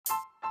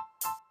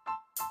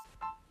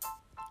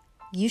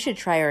You should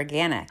try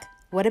organic.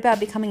 What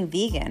about becoming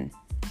vegan?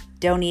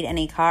 Don't eat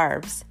any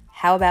carbs.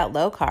 How about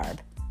low carb?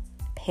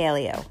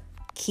 Paleo,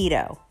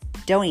 keto.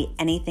 Don't eat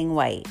anything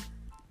white.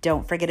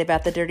 Don't forget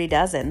about the dirty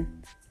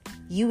dozen.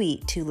 You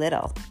eat too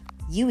little.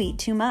 You eat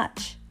too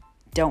much.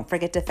 Don't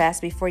forget to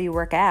fast before you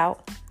work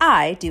out.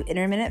 I do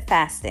intermittent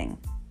fasting.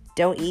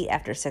 Don't eat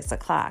after 6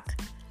 o'clock.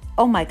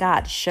 Oh my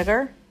God,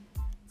 sugar?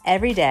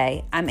 Every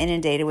day, I'm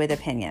inundated with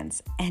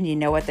opinions. And you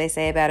know what they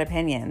say about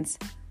opinions?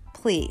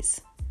 Please,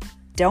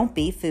 don't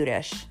be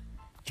foodish.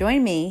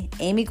 Join me,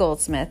 Amy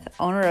Goldsmith,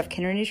 owner of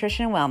Kinder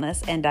Nutrition and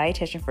Wellness and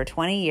dietitian for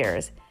 20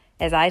 years,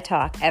 as I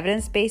talk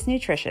evidence-based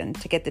nutrition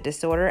to get the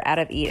disorder out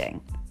of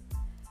eating.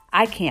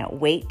 I can't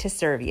wait to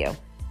serve you.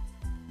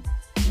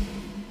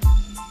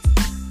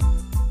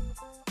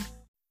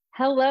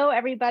 Hello,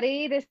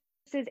 everybody. This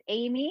is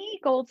Amy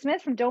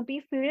Goldsmith from Don't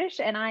Be Foodish,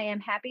 and I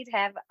am happy to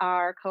have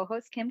our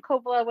co-host Kim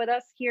Kovala with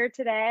us here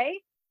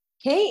today.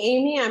 Hey,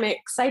 Amy, I'm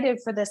excited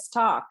for this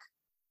talk.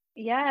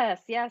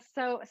 Yes.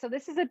 So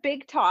this is a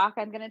big talk.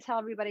 I'm going to tell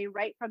everybody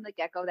right from the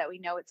get-go that we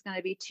know it's going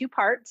to be 2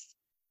 parts.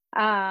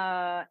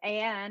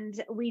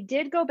 And we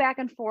did go back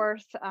and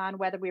forth on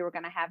whether we were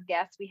going to have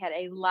guests. We had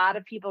a lot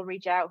of people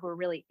reach out who were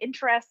really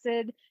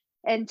interested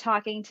in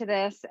talking to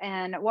this.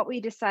 And what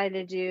we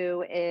decided to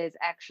do is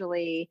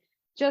actually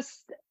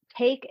just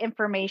take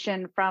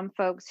information from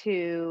folks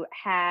who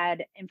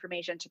had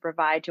information to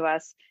provide to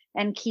us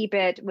and keep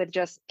it with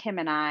just Kim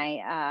and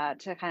I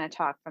to kind of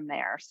talk from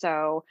there.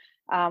 So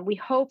we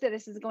hope that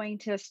this is going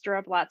to stir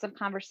up lots of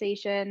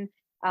conversation.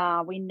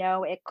 We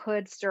know it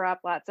could stir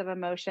up lots of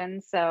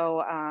emotion.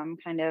 So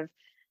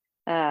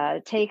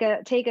take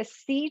a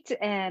seat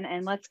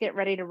and let's get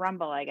ready to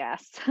rumble, I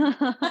guess.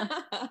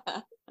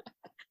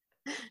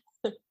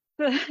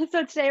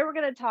 So today we're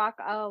going to talk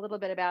a little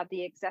bit about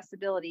the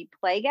accessibility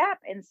play gap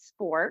in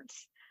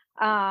sports.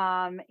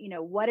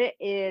 What it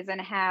is and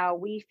how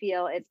we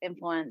feel it's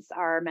influenced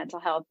our mental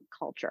health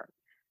culture.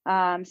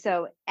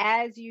 So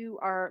as you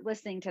are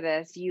listening to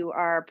this, you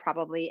are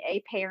probably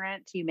a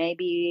parent, you may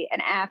be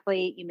an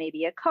athlete, you may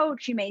be a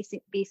coach, you may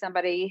be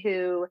somebody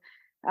who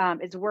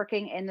is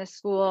working in the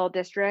school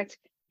district.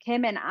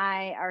 Kim and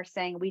I are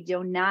saying we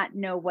do not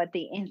know what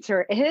the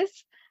answer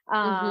is.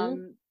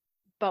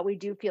 But we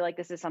do feel like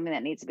this is something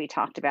that needs to be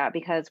talked about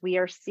because we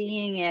are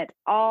seeing it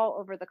all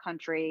over the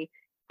country.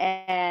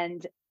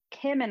 And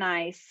Kim and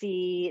I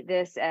see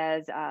this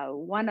as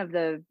one of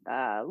the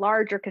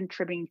larger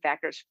contributing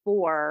factors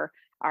for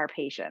our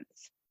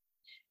patients.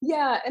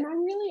 Yeah, and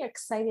I'm really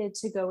excited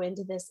to go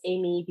into this,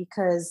 Amy,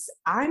 because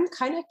I'm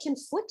kind of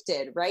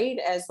conflicted, right?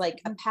 As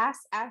like a past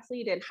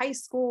athlete in high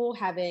school,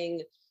 having,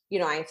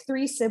 I have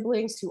 3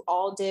 siblings who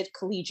all did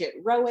collegiate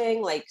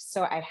rowing,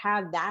 so I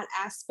have that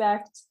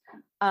aspect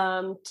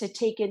to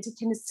take into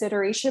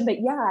consideration.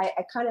 But yeah,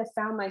 I kind of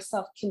found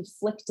myself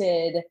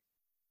conflicted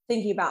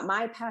thinking about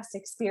my past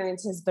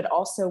experiences, but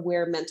also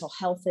where mental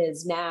health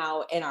is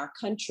now in our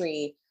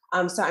country.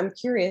 So I'm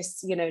curious,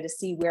 to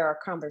see where our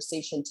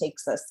conversation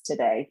takes us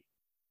today.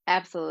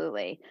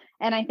 Absolutely.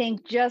 And I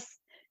think just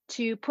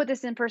to put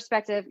this in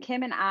perspective,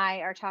 Kim and I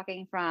are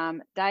talking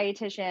from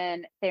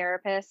dietitian,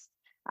 therapist.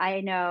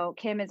 I know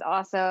Kim is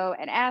also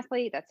an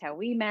athlete. That's how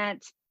we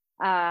met.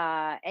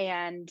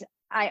 And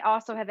I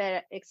also have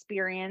an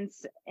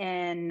experience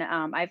in,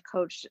 I've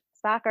coached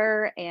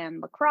soccer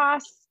and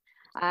lacrosse.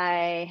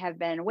 I have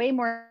been way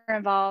more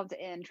involved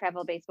in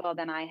travel baseball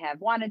than I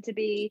have wanted to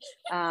be,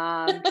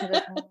 to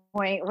the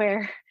point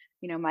where,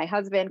 my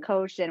husband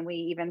coached and we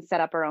even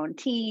set up our own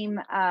team.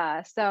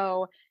 And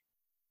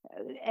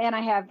I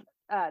have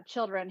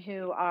children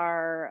who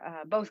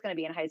are both going to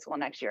be in high school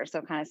next year.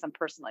 So kind of some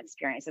personal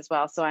experience as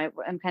well. So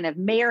I'm kind of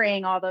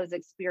marrying all those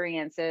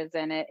experiences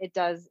and it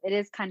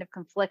is kind of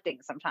conflicting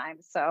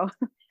sometimes. So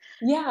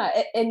yeah.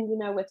 And,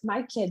 with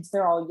my kids,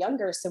 they're all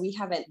younger, so we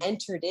haven't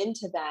entered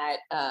into that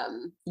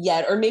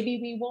yet, or maybe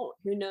we won't,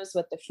 who knows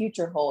what the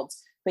future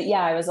holds. But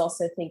yeah, I was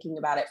also thinking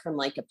about it from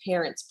like a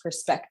parent's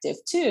perspective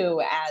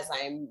too, as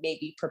I'm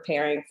maybe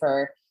preparing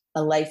for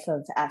a life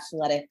of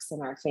athletics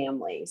in our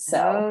family. So,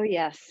 oh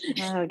yes,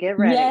 get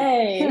ready.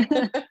 Yay.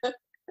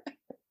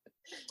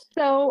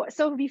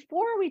 So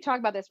before we talk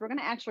about this, we're going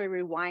to actually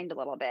rewind a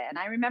little bit. And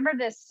I remember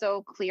this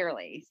so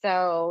clearly.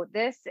 So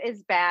this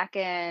is back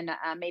in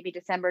maybe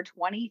December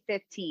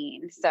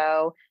 2015.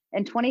 So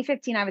in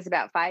 2015, I was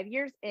about 5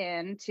 years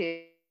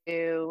into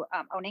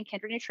owning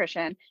Kindred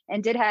Nutrition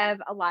and did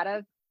have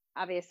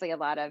obviously a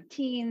lot of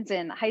teens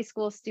and high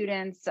school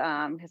students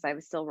because I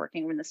was still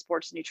working in the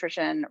sports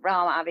nutrition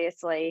realm,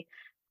 obviously.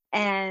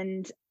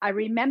 And I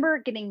remember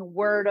getting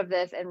word of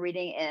this and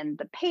reading in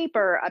the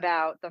paper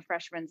about the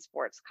freshman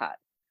sports cut.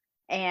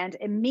 And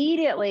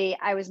immediately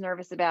I was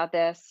nervous about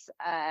this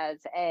as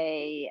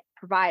a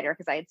provider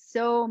because I had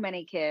so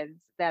many kids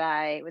that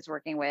I was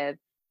working with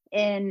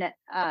in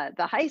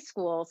the high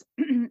schools.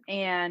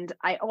 And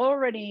I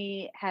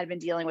already had been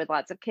dealing with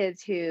lots of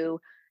kids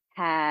who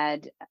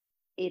had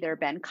either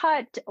been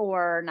cut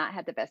or not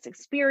had the best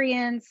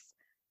experience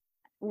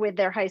with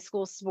their high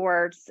school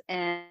sports.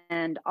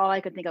 And all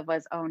I could think of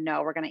was, oh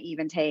no, we're going to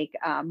even take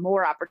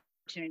more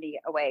opportunity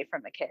away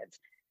from the kids.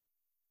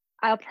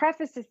 I'll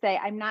preface to say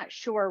I'm not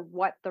sure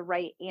what the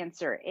right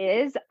answer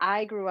is.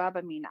 I grew up,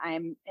 I mean,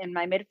 I'm in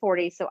my mid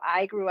 40s, so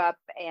I grew up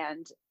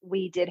and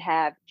we did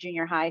have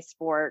junior high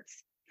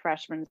sports,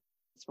 freshman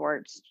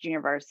sports,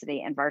 junior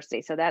varsity, and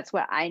varsity. So that's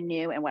what I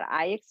knew and what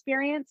I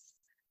experienced.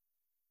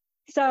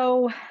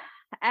 So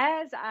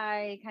as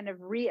I kind of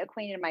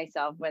reacquainted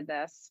myself with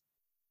this,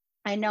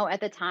 I know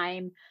at the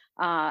time,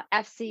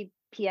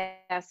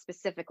 FCPS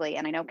specifically,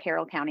 and I know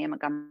Carroll County and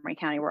Montgomery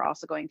County were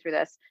also going through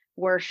this,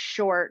 were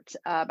short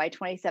by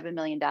 $27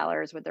 million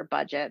with their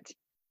budget.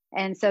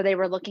 And so they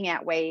were looking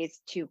at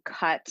ways to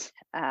cut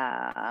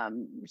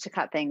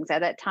things. At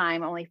that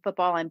time, only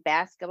football and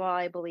basketball,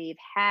 I believe,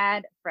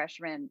 had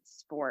freshman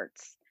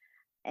sports.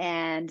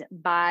 And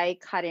by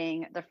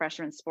cutting the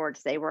freshman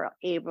sports, they were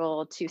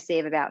able to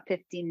save about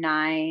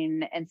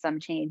 59 and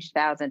some change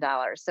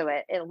 $1,000. So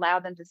it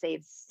allowed them to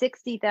save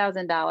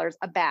 $60,000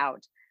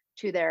 about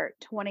to their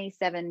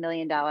 $27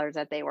 million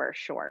that they were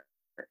short,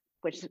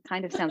 which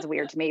kind of sounds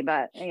weird to me,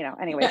 but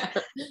anyway.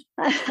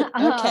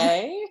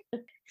 Okay.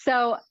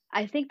 So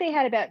I think they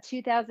had about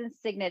 2,000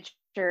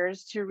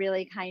 signatures to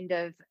really kind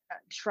of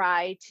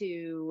try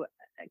to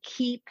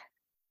keep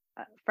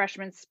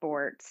freshman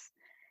sports.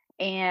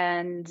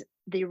 And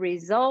the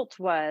result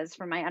was,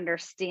 from my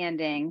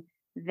understanding,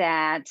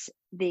 that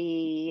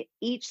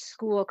each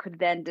school could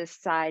then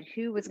decide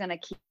who was going to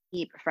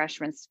keep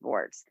freshman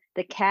sports.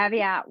 The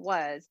caveat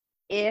was,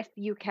 if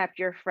you kept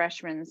your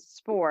freshman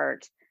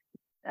sport,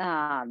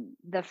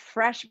 the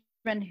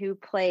freshman who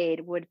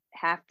played would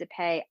have to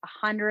pay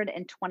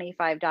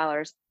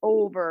 $125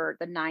 over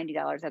the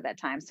 $90 at that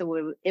time.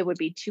 So it would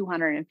be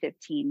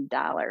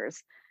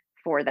 $215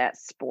 for that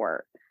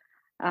sport.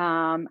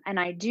 And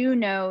I do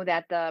know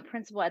that the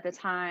principal at the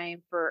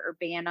time for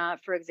Urbana,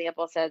 for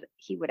example, said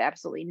he would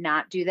absolutely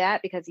not do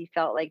that because he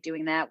felt like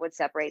doing that would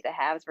separate the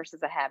haves versus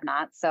the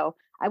have-nots. So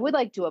I would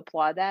like to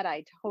applaud that.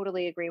 I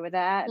totally agree with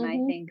that. And I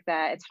think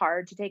that it's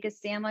hard to take a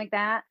stand like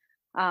that.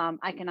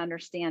 I can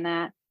understand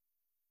that.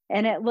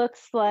 And it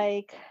looks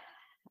like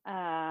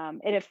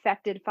it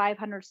affected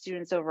 500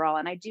 students overall.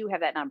 And I do have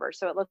that number.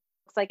 So it looks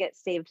like it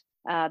saved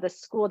the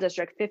school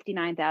district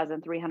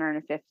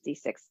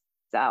 $59,356.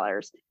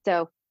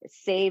 So it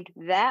saved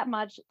that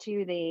much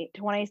to the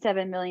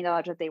 $27 million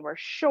that they were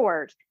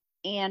short,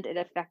 and it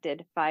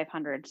affected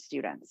 500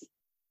 students.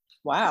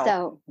 Wow.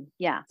 So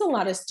yeah. That's a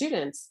lot of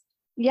students.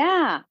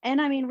 Yeah.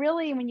 And I mean,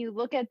 really, when you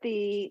look at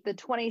the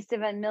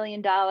 $27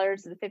 million,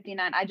 the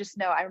 59, I just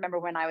know, I remember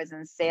when I was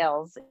in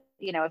sales,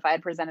 if I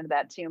had presented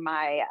that to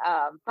my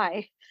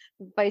my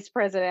vice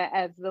president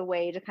as the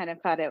way to kind of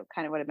cut it,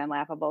 kind of would have been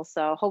laughable.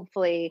 So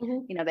hopefully,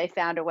 they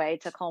found a way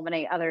to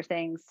culminate other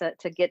things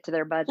to get to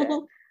their budget.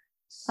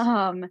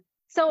 So,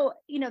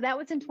 that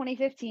was in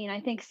 2015. I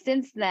think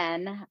since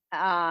then,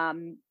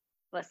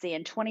 let's see,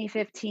 in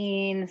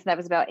 2015, so that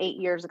was about 8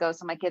 years ago.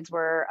 So my kids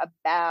were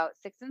about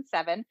 6 and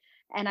 7.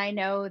 And I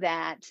know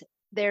that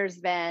there's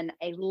been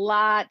a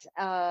lot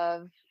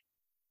of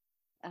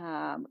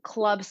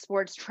club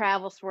sports,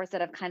 travel sports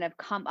that have kind of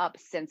come up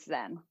since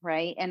then,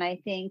 right? And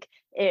I think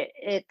it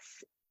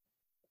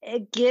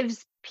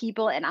gives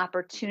people an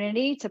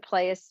opportunity to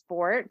play a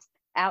sport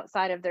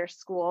outside of their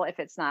school if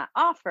it's not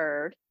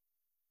offered,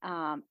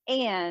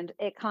 and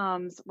it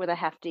comes with a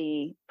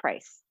hefty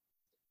price.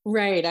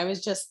 Right. I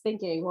was just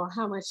thinking, well,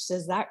 how much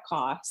does that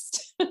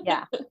cost?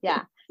 Yeah.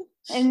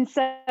 And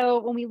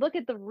so when we look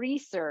at the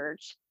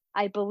research,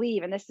 I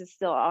believe, and this is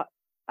still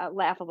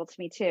laughable to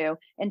me too,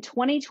 in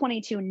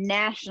 2022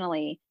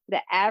 nationally, the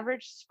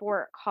average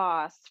sport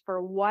cost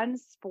for one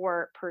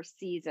sport per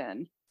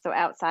season, so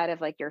outside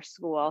of like your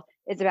school,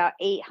 is about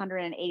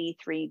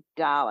 $883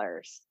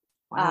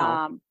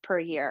 per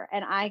year.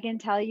 And I can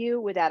tell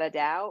you without a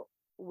doubt,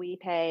 we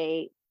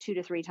pay 2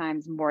 to 3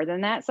 times more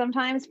than that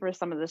sometimes for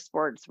some of the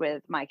sports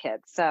with my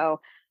kids. So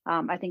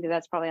I think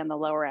that's probably on the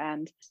lower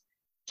end.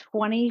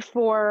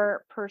 24%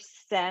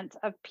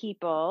 of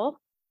people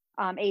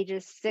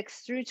ages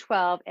 6 through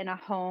 12 in a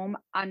home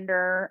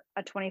under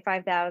a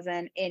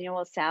 $25,000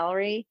 annual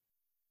salary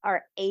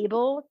are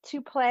able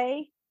to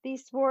play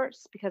these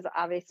sports because of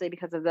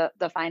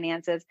the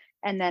finances.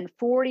 And then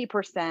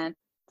 40%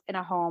 in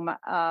a home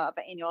of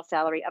an annual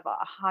salary of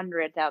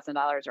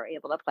 $100,000 are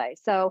able to play.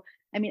 So,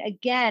 I mean,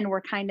 again,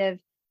 we're kind of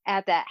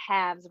at that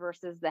haves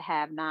versus the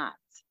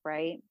have-nots,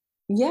 right?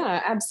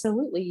 Yeah,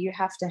 absolutely. You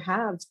have to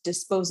have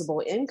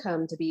disposable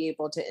income to be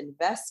able to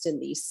invest in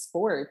these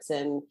sports.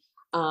 And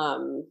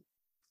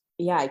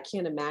yeah, I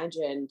can't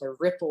imagine the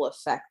ripple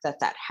effect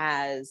that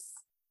has,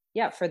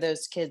 for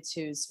those kids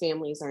whose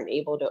families aren't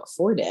able to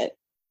afford it.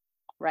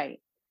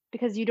 Right.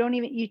 Because you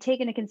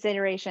take into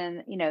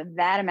consideration,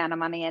 that amount of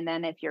money. And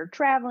then if you're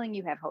traveling,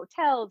 you have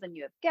hotels and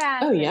you have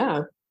gas. Oh,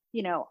 yeah.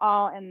 And,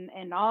 all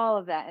and all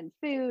of that and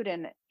food.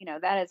 And,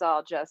 that is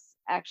all just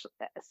actually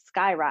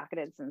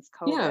skyrocketed since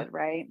COVID,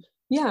 right?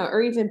 Yeah.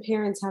 Or even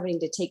parents having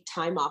to take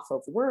time off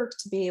of work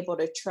to be able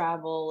to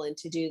travel and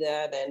to do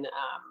that. And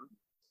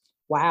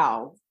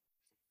wow.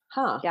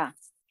 Huh. Yeah.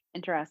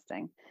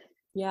 Interesting.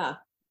 Yeah.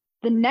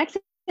 The next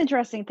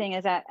interesting thing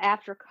is that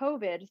after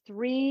COVID,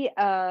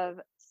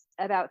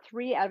 about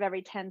 3 out of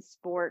every 10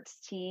 sports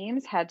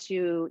teams had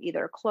to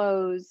either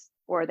close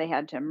or they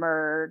had to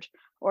merge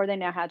or they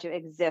now had to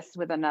exist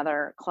with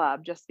another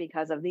club just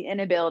because of the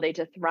inability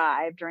to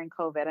thrive during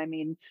COVID. I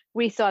mean,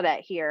 we saw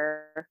that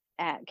here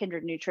at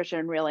Kindred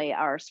Nutrition. Really,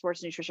 our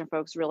sports nutrition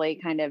folks really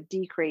kind of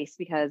decreased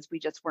because we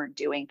just weren't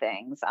doing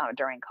things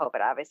during COVID,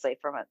 obviously,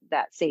 from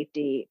that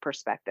safety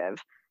perspective.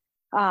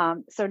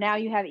 So now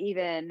you have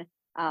even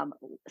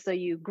so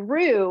you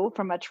grew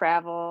from a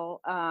travel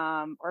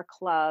or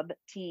club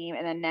team,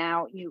 and then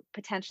now you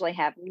potentially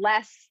have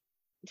less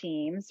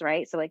teams,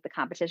 right? So like the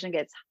competition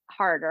gets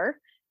harder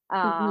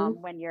Hmm.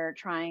 when you're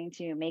trying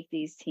to make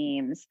these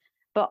teams.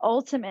 But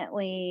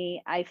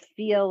ultimately, I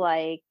feel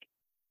like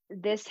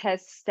this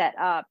has set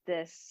up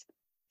this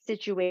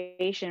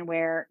situation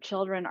where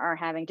children are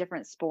having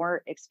different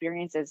sport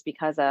experiences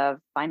because of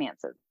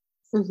finances,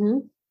 Hmm.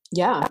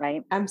 Yeah,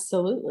 right?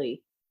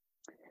 absolutely.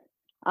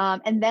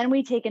 And then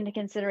we take into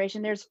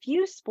consideration there's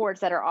few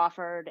sports that are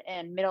offered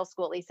in middle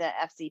school, at least at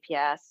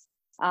FCPS.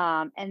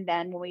 And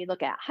then when we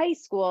look at high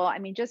school, I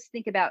mean, just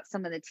think about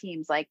some of the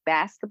teams like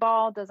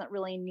basketball doesn't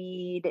really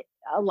need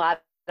a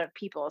lot of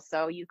people.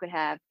 So you could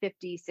have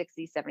 50,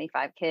 60,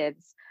 75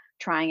 kids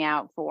trying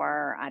out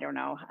for, I don't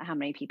know how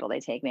many people they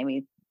take,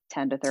 maybe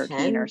 10 to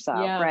 13 or 10.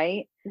 so, Yeah.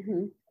 right?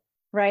 Hmm.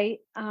 Right.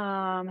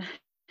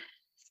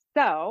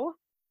 So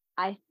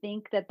I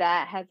think that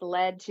that has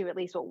led to at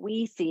least what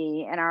we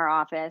see in our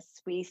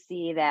office. We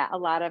see that a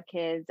lot of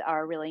kids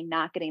are really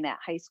not getting that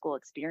high school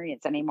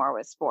experience anymore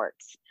with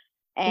sports.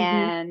 Hmm.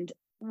 And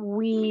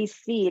we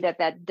see that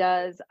that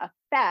does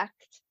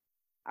affect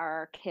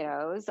our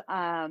kiddos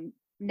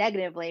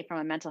negatively from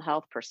a mental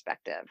health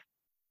perspective.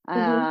 Hmm.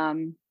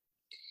 Um,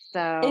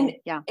 And so,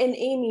 yeah. and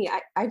Amy,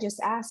 I just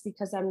asked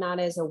because I'm not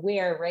as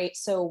aware, right?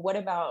 So what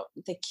about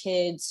the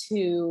kids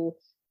who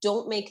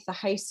don't make the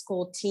high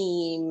school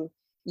team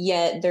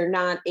yet they're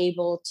not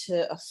able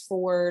to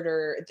afford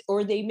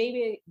or they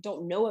maybe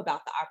don't know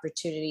about the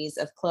opportunities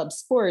of club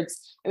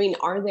sports? I mean,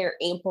 are there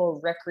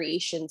ample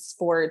recreation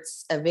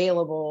sports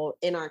available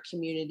in our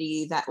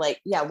community that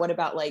like, yeah, what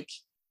about like,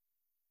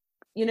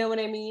 you know what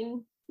I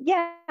mean?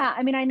 Yeah,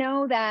 I mean, I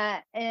know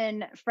that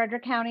in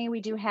Frederick County,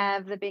 we do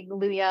have the big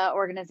Luya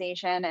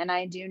organization, and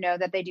I do know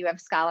that they do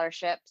have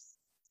scholarships.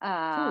 Hmm.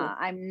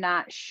 I'm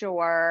not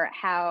sure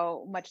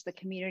how much the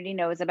community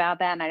knows about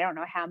that, and I don't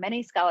know how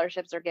many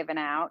scholarships are given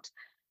out.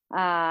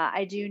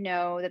 I do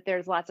know that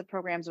there's lots of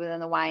programs within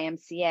the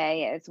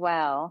YMCA as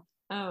well.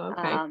 Oh,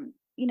 okay.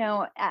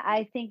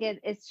 I think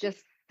it's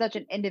just such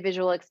an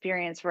individual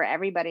experience for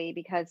everybody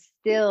because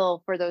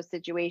still for those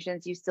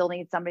situations, you still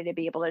need somebody to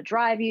be able to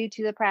drive you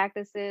to the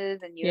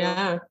practices and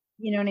Yeah.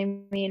 you know what I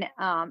mean?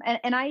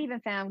 And I even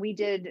found we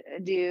did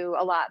do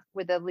a lot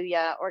with the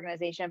Luya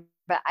organization,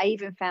 but I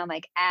even found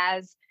like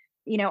as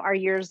our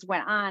years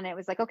went on, it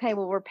was like, okay,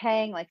 well, we're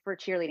paying like for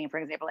cheerleading, for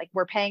example, like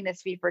we're paying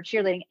this fee for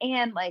cheerleading.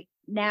 And like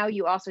now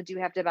you also do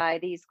have to buy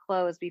these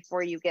clothes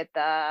before you get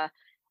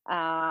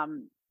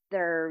um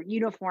their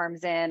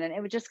uniforms in, and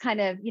it was just kind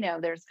of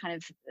there's kind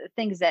of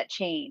things that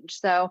change.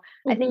 So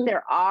I think Hmm.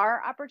 there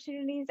are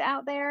opportunities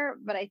out there,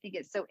 but I think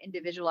it's so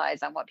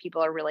individualized on what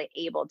people are really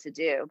able to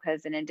do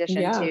because in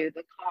addition Yeah. to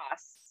the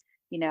costs,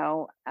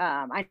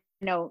 I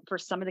know for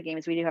some of the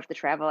games we do have to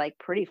travel like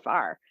pretty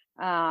far.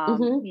 Hmm.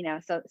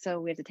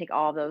 So we have to take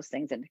all those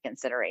things into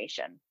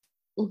consideration.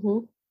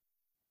 Hmm.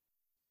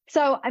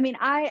 So, I mean,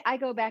 I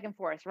go back and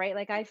forth, right?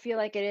 Like I feel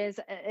like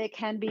it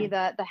can be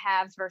the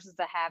haves versus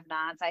the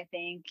have-nots. I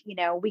think,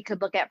 we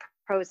could look at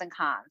pros and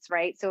cons,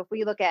 right? So if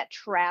we look at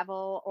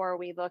travel or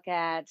we look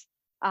at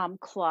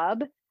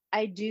club,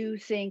 I do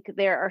think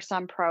there are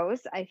some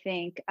pros. I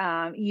think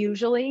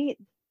usually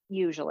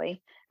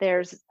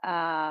there's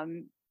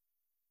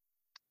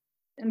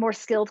more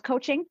skilled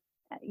coaching.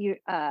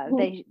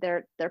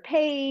 They're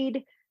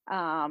paid.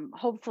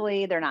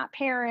 Hopefully they're not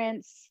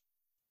parents.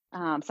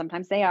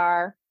 Sometimes they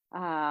are.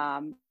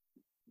 Um,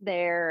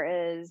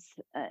 there is,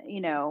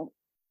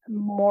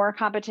 more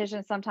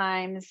competition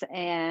sometimes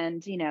and,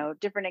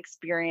 different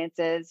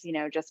experiences,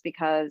 just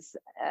because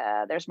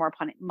there's more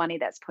money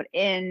that's put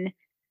in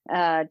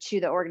to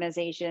the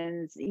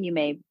organizations. You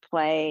may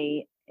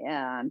play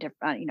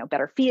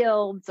better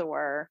fields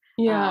or,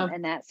 Yeah.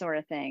 and that sort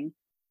of thing.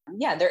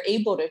 Yeah, they're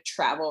able to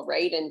travel,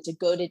 right? And to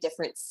go to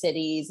different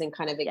cities and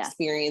kind of Yes.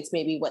 experience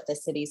maybe what the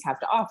cities have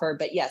to offer.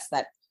 But yes,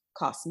 that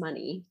costs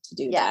money to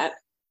do Yes. that.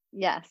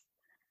 Yes.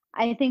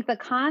 I think the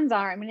cons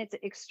are, I mean, it's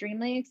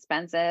extremely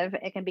expensive.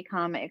 It can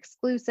become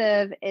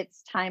exclusive.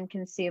 It's time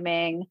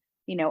consuming,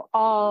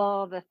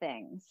 all the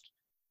things.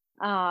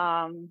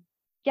 Um,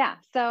 yeah.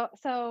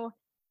 So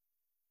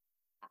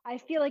I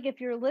feel like if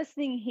you're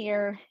listening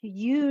here,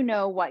 you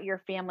know what your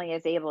family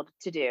is able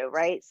to do,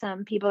 right?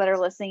 Some people that are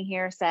listening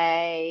here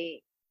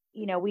say,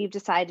 we've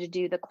decided to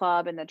do the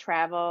club and the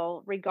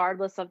travel,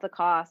 regardless of the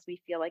cost.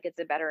 We feel like it's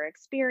a better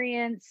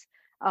experience.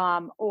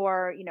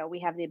 Or, we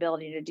have the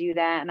ability to do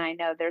that. And I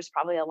know there's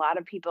probably a lot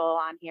of people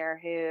on here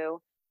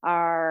who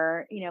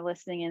are,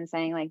 listening and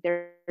saying like,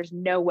 there's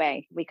no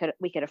way we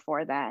could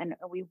afford that. And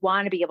we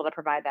want to be able to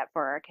provide that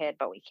for our kid,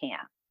 but we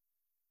can't.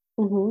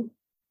 Hmm.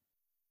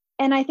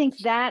 And I think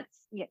that's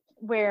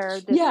where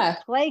this Yeah.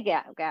 play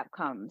gap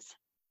comes.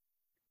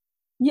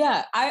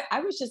 Yeah,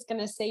 I was just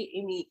gonna say,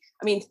 Amy,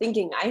 I mean,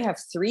 thinking I have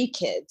 3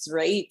 kids,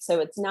 right? So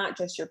it's not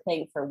just you're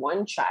paying for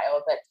one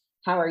child, but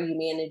how are you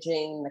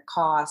managing the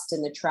cost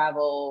and the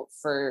travel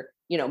for,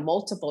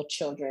 multiple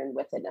children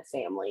within a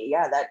family?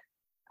 Yeah, that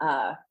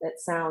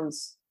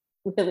sounds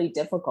really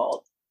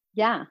difficult.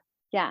 Yeah.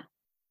 Yeah.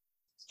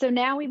 So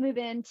now we move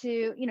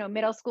into,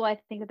 middle school.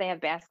 I think that they have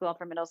basketball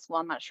for middle school.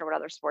 I'm not sure what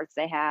other sports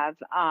they have.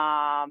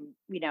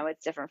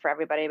 It's different for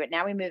everybody, but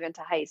now we move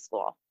into high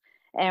school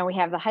and we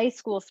have the high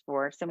school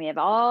sports and we have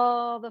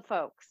all the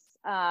folks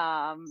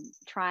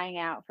trying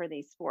out for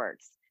these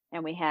sports.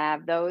 And we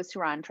have those who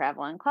are on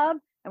travel and club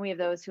and we have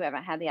those who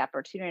haven't had the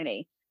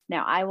opportunity.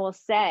 Now, I will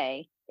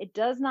say it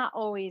does not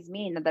always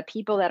mean that the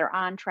people that are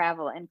on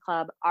travel and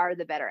club are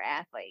the better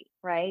athlete,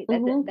 right?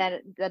 That Hmm.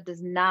 that that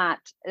is not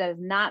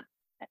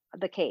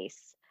the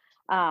case.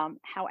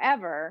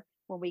 However,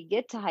 when we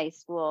get to high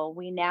school,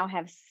 we now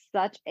have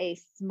such a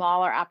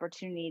smaller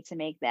opportunity to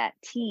make that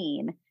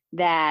team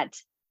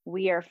that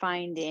we are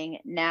finding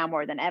now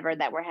more than ever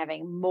that we're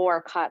having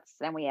more cuts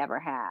than we ever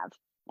have.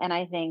 And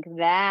I think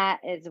that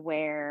is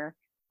where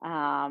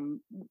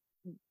um,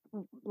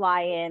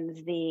 lie in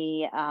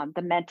the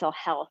mental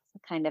health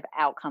kind of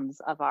outcomes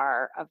of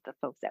the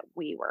folks that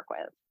we work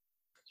with.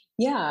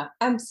 Yeah,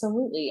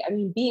 absolutely. I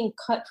mean, being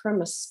cut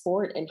from a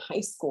sport in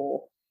high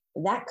school,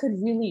 that could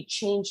really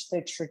change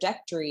the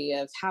trajectory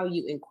of how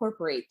you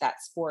incorporate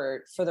that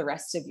sport for the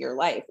rest of your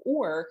life,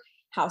 or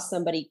how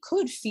somebody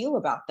could feel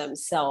about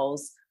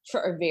themselves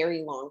for a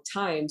very long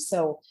time.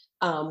 So,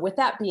 with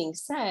that being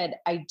said,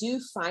 I do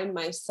find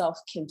myself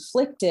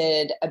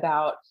conflicted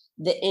about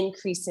the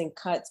increase in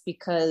cuts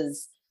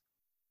because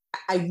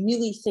I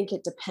really think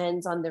it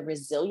depends on the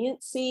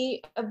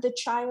resiliency of the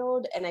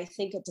child. And I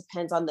think it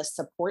depends on the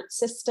support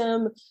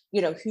system,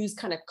 who's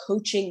kind of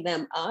coaching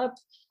them up.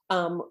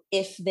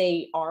 If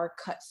they are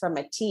cut from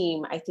a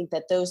team, I think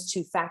that those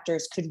two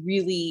factors could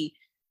really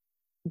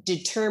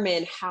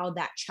determine how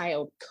that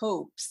child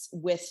copes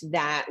with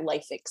that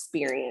life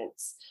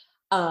experience.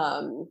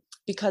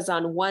 Because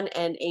on one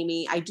end,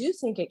 Amy, I do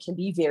think it can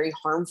be very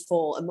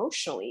harmful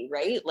emotionally,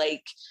 right?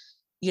 Like,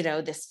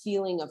 this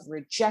feeling of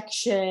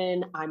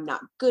rejection, I'm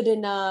not good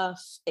enough.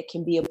 It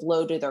can be a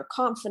blow to their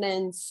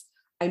confidence.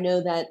 I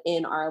know that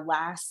in our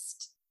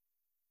last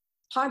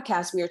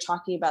podcast, we were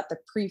talking about the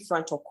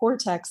prefrontal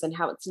cortex and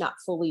how it's not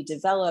fully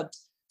developed.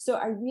 So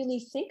I really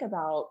think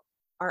about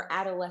our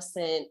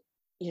adolescent,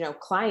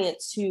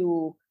 clients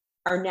who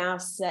are now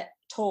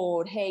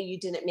told, hey, you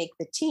didn't make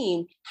the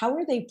team. How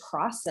are they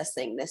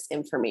processing this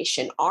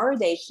information? Are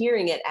they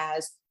hearing it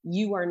as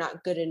you are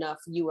not good enough,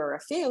 you are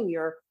a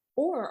failure?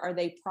 Or are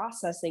they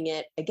processing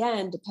it,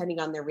 again, depending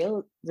on their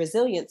real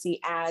resiliency,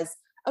 as,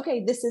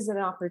 okay, this is an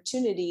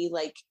opportunity.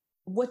 Like,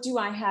 what do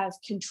I have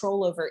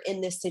control over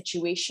in this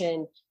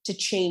situation to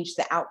change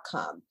the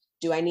outcome?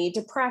 Do I need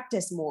to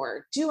practice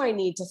more? Do I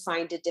need to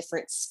find a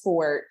different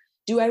sport?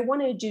 Do I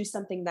want to do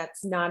something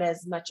that's not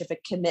as much of a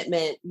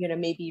commitment,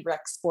 maybe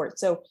rec sport?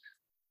 So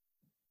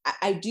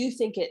I do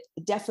think it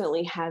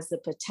definitely has the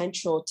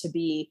potential to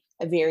be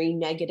a very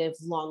negative,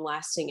 long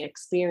lasting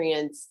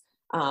experience.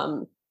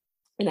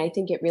 And I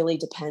think it really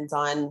depends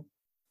on,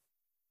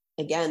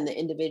 again, the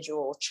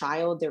individual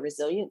child, their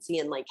resiliency,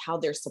 and like how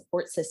their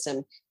support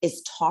system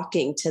is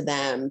talking to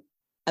them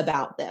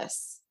about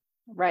this.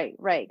 Right,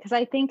 right. Because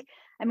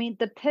I mean,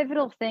 the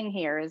pivotal thing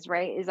here is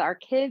right is our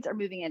kids are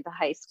moving into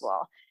high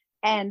school,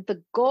 and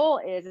the goal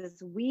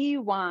is we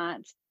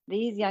want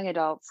these young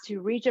adults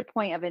to reach a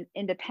point of an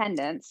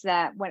independence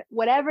that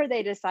whatever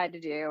they decide to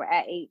do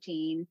at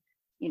 18,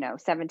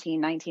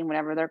 17, 19,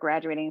 whenever they're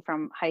graduating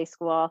from high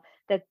school,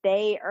 that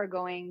they are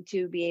going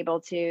to be able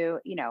to,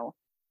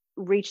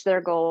 reach their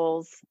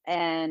goals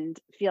and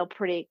feel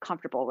pretty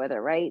comfortable with it,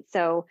 right?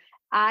 So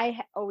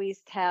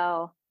always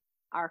tell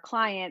our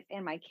clients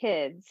and my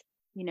kids,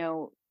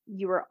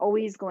 you are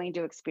always going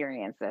to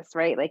experience this,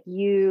 right? Like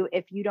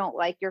if you don't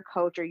like your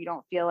coach or you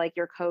don't feel like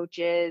your coach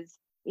is,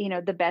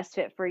 the best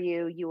fit for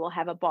you, you will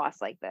have a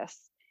boss like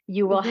this.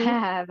 You will Hmm.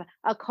 have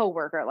a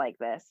coworker like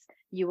this.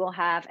 You will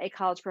have a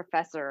college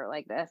professor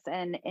like this.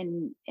 And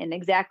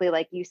exactly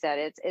like you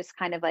said, it's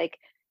kind of like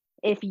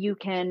if you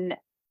can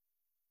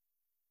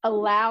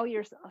allow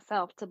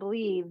yourself to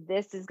believe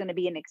this is going to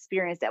be an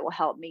experience that will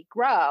help me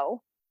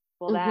grow,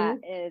 well, that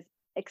Hmm. is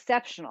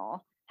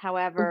exceptional.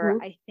 However,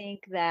 Hmm. I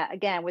think that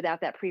again,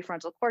 without that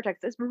prefrontal cortex,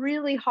 it's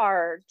really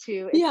hard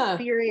to Yeah.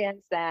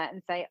 experience that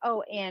and say,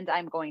 oh, and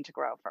I'm going to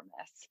grow from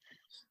this.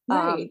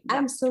 Right, Yeah.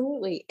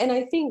 absolutely. And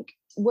I think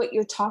what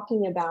you're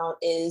talking about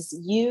is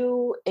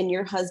you and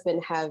your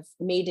husband have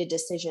made a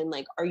decision,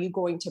 like, are you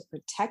going to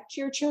protect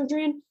your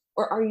children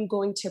or are you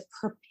going to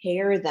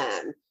prepare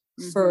them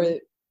Hmm.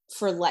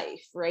 for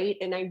life, right?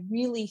 And I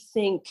really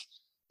think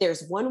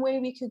there's one way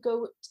we could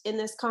go in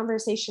this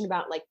conversation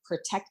about like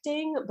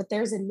protecting, but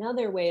there's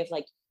another way of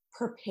like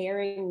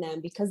preparing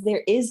them, because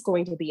there is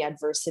going to be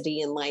adversity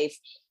in life.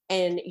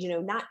 And,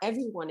 not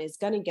everyone is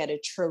going to get a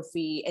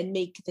trophy and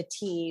make the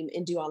team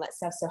and do all that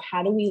stuff. So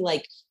how do we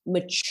like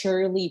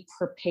maturely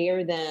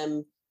prepare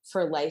them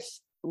for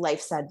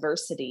life's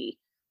adversity?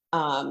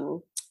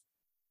 And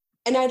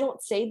I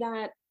don't say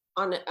that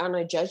on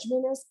a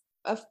judgment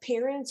of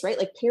parents, right?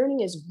 Like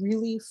parenting is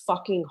really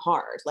fucking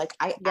hard. Like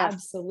I Yes.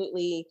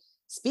 absolutely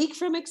speak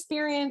from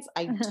experience.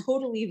 I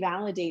totally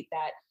validate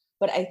that.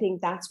 But I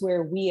think that's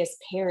where we as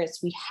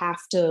parents, we have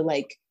to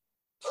like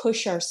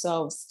push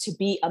ourselves to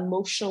be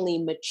emotionally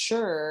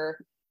mature,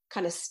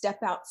 kind of step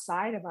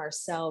outside of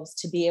ourselves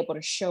to be able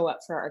to show up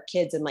for our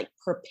kids and like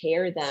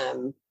prepare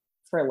them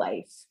for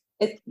life.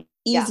 It's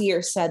Yeah.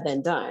 easier said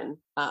than done.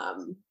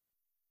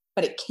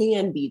 But it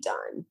can be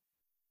done.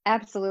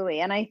 Absolutely.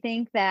 And I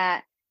think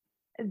that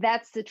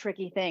that's the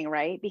tricky thing,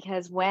 right?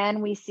 Because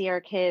when we see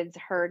our kids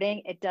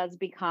hurting, it does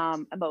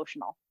become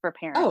emotional for Oh,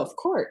 parents. of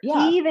course.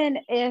 Yeah. Even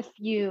if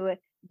you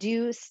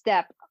do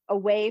step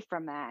away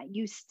from that,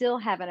 you still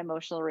have an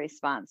emotional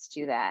response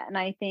to that. And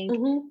I think,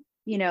 Hmm.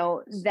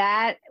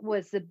 that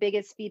was the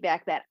biggest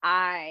feedback that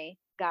I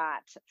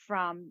got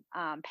from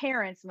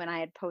parents when I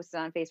had posted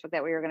on Facebook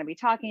that we were going to be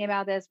talking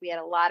about this. We had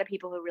a lot of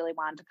people who really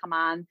wanted to come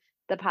on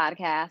the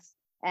podcast.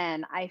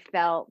 And I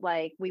felt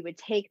like we would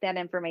take that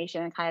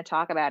information and kind of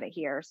talk about it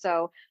here.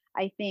 So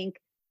I think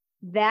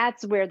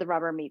that's where the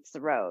rubber meets the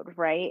road,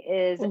 right?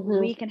 Is Hmm.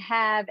 we can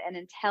have an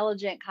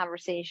intelligent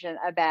conversation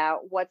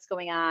about what's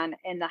going on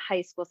in the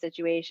high school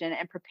situation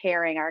and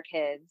preparing our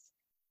kids.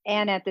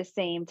 And at the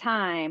same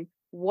time,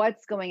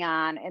 what's going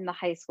on in the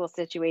high school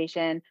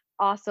situation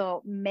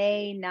also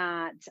may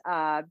not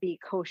be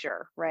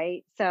kosher,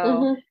 right? So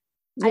Hmm.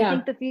 I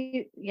Yeah.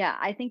 think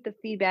I think the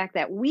feedback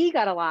that we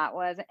got a lot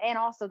was, and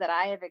also that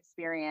I have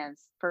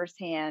experienced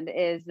firsthand,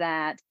 is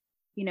that,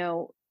 you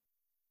know,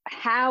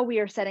 how we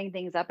are setting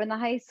things up in the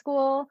high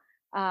school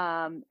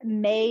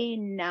may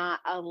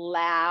not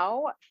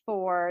allow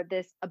for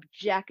this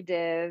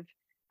objective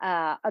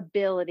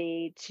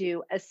ability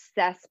to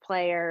assess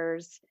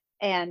players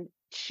and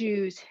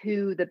choose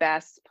who the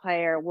best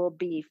player will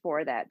be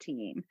for that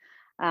team.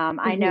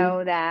 I Hmm.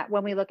 know that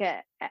when we look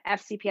at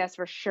FCPS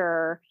for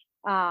sure,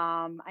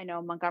 I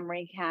know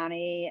Montgomery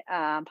County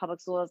public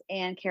schools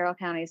and Carroll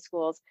County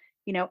schools,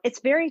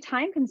 it's very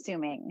time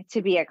consuming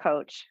to be a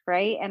coach,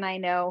 right? And I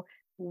know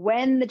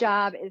when the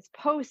job is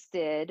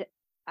posted,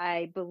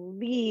 I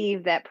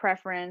believe that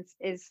preference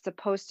is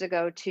supposed to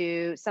go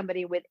to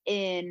somebody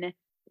within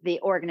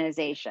the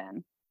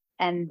organization.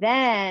 And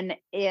then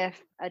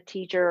if a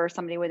teacher or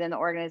somebody within the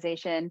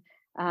organization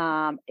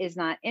is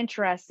not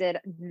interested,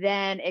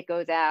 then it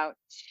goes out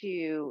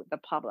to the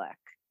public.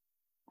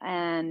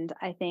 And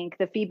I think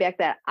the feedback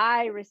that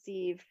I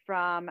receive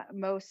from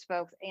most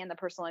folks and the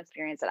personal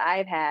experience that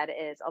I've had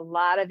is a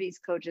lot of these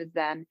coaches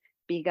then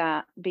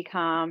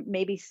become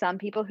maybe some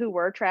people who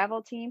were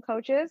travel team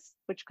coaches,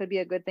 which could be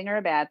a good thing or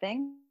a bad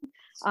thing.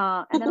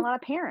 And then a lot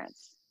of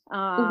parents,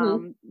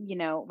 Hmm.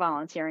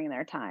 volunteering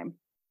their time.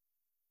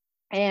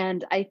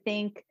 And I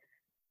think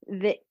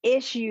the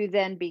issue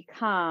then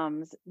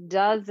becomes,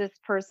 does this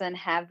person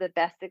have the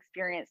best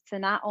experience to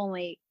not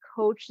only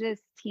coach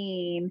this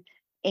team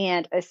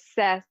and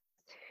assess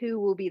who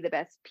will be the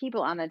best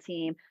people on the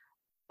team,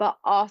 but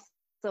also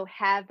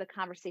have the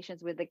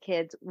conversations with the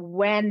kids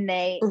when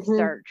they Hmm.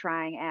 start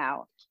trying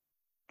out?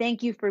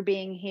 Thank you for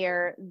being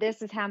here.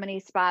 This is how many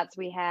spots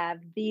we have.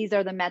 These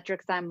are the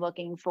metrics I'm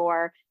looking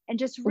for. And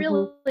just Hmm.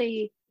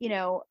 really,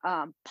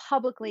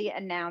 publicly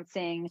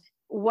announcing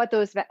what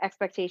those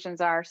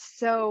expectations are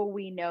so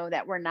we know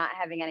that we're not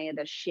having any of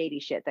the shady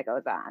shit that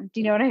goes on. Do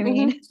you know what I Hmm.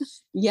 mean?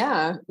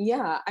 Yeah.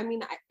 Yeah. I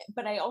mean,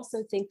 but I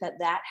also think that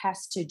that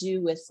has to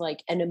do with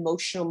like an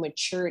emotional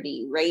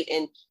maturity, right?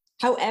 And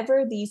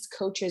however these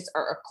coaches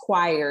are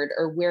acquired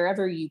or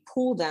wherever you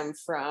pull them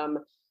from,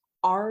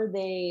 are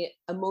they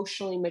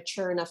emotionally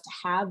mature enough to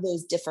have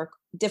those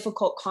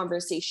difficult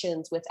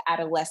conversations with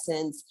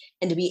adolescents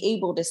and to be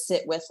able to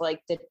sit with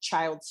like the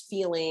child's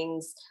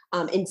feelings,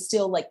 and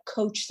still like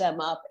coach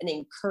them up and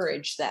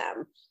encourage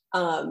them?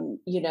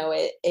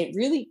 It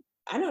really,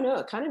 I don't know,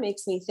 it kind of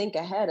makes me think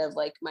ahead of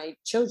like my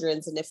children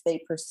and if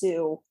they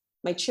pursue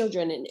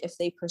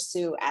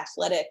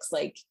athletics,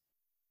 like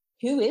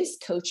who is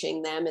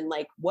coaching them and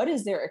like what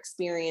is their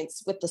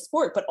experience with the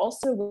sport, but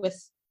also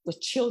with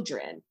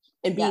children,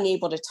 and being Yes.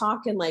 able to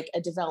talk in like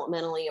a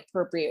developmentally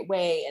appropriate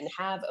way and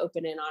have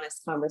open and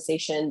honest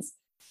conversations.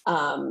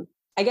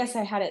 I guess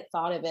I hadn't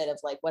thought of it of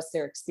like what's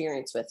their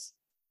experience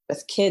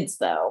with kids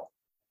though,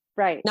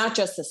 Right. not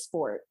just the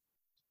sport.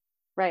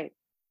 Right.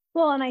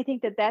 Well, and I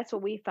think that that's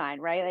what we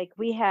find, right? Like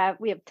we have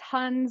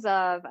tons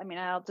of, I mean,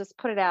 I'll just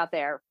put it out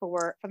there,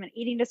 from an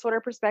eating disorder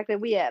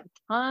perspective, we have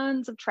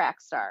tons of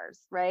track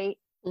stars, right?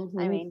 I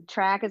Hmm. mean,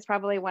 track is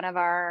probably one of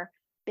our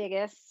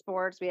biggest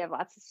sports. We have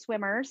lots of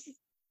swimmers.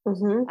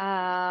 Hmm.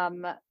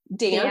 Um, Dance,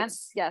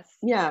 Dance. yes.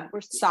 Yeah.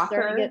 Starting to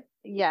Soccer. get,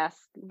 yes,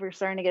 we're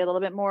starting to get a little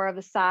bit more of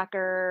the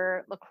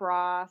soccer,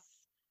 lacrosse.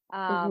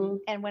 Hmm.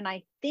 And when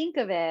I think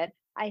of it,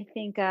 I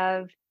think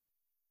of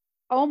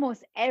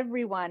almost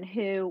everyone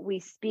who we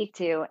speak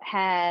to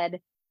had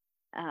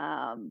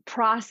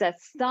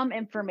processed some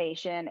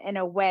information in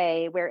a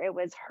way where it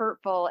was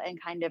hurtful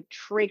and kind of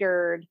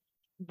triggered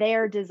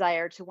their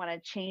desire to want to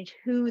change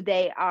who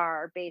they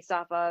are based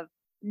off of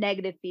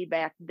negative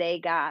feedback they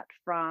got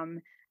from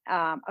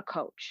a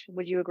coach.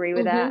 Would you agree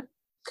with Hmm. that?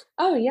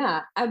 Oh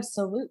yeah,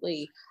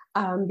 absolutely.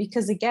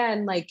 Because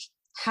again, like,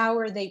 how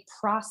are they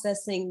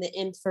processing the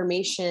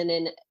information?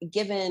 And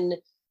given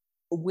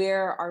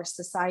where our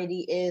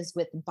society is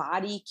with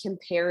body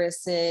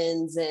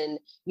comparisons and,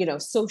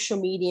 social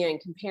media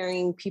and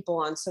comparing people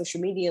on social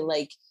media,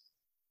 like,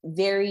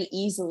 very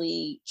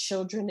easily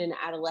children and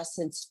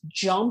adolescents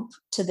jump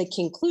to the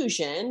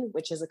conclusion,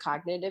 which is a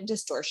cognitive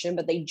distortion,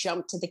 but they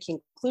jump to the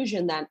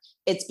conclusion that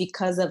it's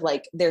because of,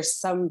 like, there's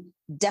some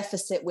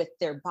deficit with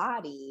their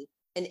body,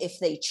 and if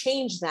they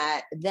change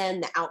that,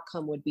 then the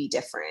outcome would be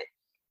different.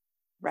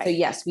 So Right.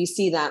 yes, we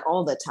see that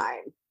all the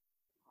time.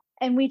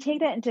 And we take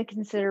that into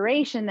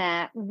consideration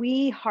that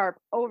we harp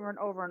over and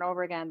over and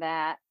over again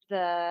that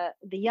the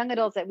young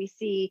adults that we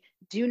see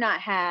do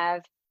not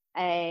have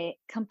a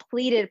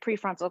completed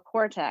prefrontal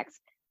cortex.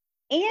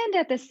 And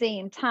at the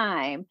same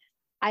time,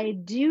 I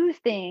do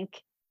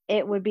think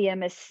it would be a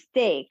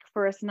mistake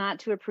for us not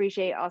to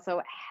appreciate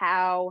also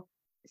how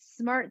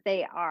smart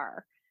they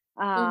are.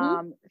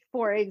 Hmm.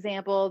 For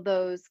example,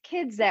 those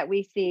kids that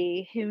we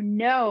see who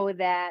know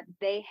that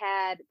they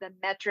had the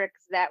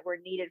metrics that were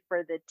needed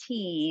for the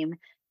team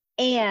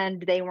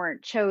and they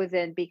weren't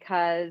chosen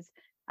because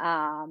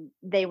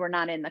they were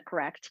not in the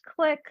correct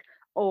clique,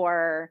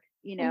 or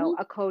Hmm.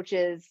 a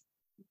coach's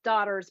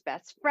daughter's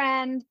best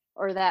friend,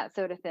 or that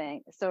sort of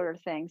thing.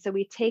 So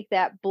we take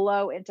that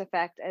blow into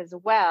effect as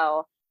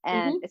well,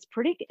 and Hmm. it's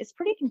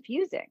pretty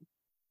confusing.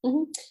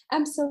 Hmm.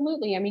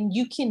 Absolutely. I mean,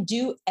 you can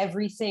do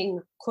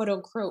everything quote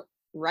unquote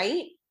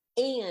right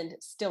and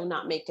still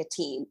not make a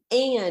team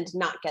and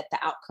not get the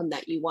outcome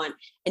that you want.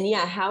 And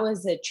yeah, how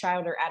as a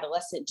child or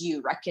adolescent do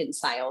you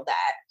reconcile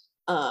that?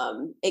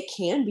 It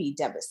can be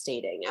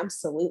devastating.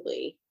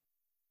 Absolutely.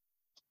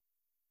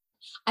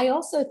 I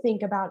also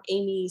think about,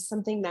 Amy,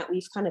 something that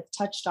we've kind of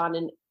touched on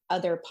in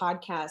other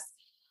podcasts.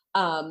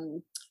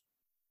 Um,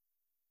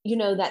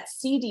 that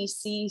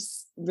CDC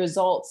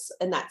results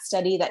and that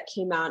study that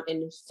came out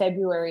in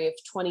February of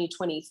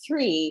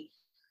 2023,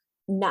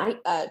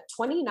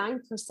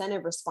 29%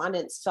 of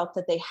respondents felt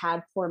that they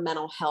had poor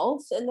mental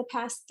health in the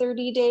past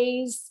 30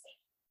 days.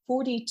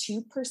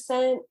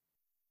 42%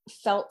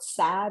 felt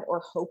sad or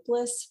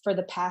hopeless for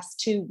the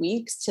past 2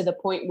 weeks to the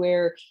point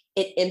where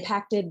it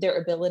impacted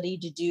their ability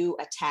to do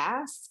a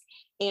task.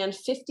 And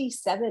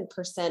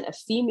 57% of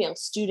female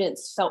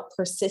students felt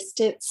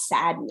persistent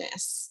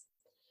sadness.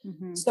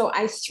 Hmm. So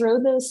I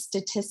throw those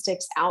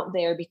statistics out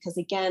there because,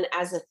 again,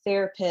 as a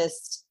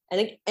therapist,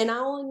 and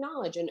I'll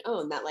acknowledge and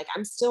own that, like,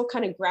 I'm still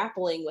kind of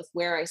grappling with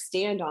where I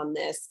stand on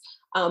this.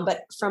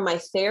 But from my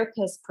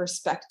therapist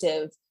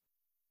perspective,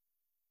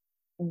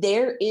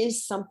 there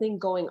is something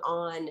going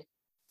on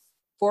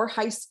for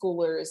high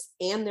schoolers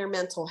and their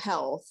mental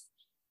health.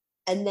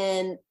 And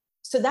then,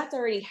 so that's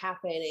already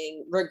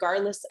happening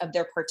regardless of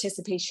their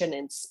participation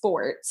in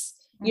sports,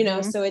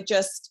 Hmm. so it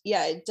just,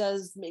 yeah, it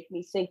does make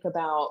me think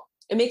about,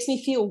 it makes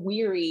me feel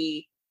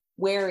wary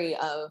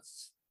of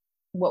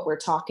what we're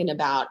talking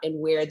about and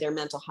where their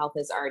mental health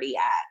is already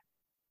at.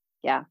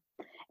 Yeah.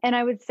 And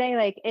I would say,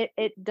 like,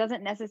 it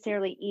doesn't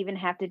necessarily even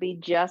have to be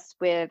just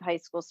with high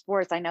school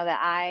sports. I know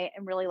that I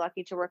am really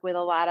lucky to work with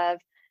a lot of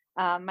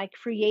my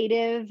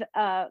creative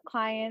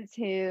clients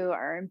who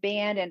are in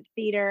band and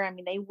theater. I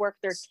mean, they work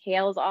their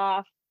tails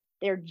off.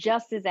 They're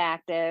just as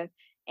active.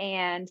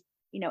 And,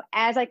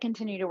 as I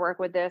continue to work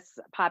with this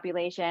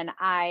population,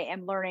 I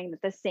am learning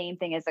that the same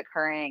thing is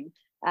occurring,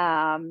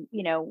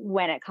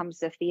 when it comes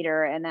to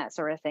theater and that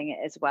sort of thing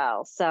as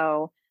well.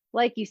 So,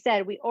 like you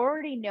said, we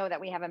already know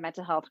that we have a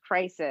mental health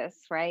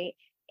crisis, right?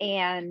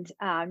 And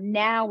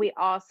now we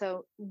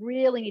also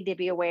really need to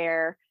be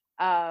aware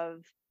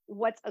of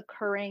what's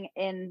occurring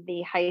in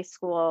the high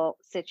school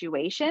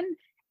situation.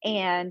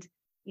 And,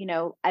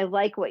 I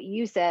like what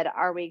you said.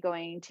 Are we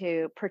going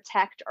to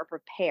protect or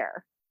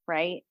prepare?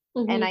 Right.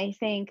 And Hmm. I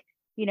think,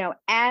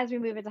 as we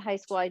move into high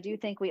school, I do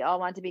think we all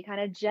want to be kind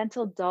of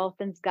gentle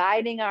dolphins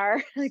guiding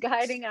our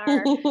guiding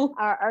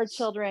our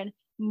children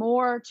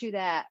more to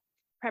that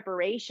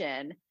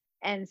preparation.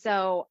 And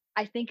so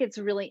I think it's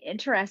really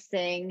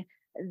interesting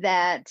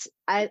that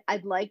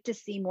I'd like to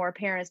see more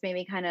parents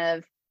maybe kind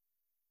of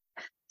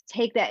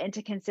take that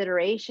into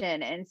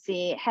consideration and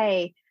see,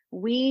 hey,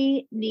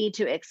 we need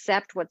to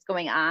accept what's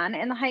going on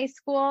in the high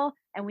school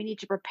and we need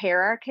to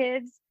prepare our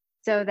kids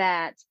so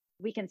that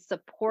we can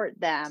support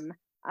them,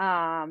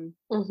 and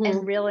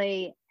Hmm.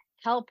 really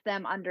help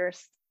them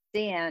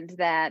understand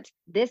that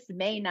this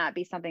may not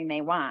be something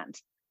they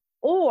want.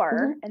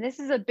 Or, Hmm. and this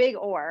is a big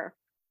or,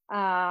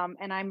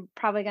 and I'm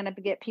probably going to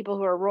get people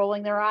who are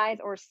rolling their eyes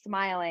or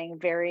smiling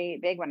very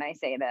big when I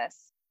say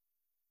this.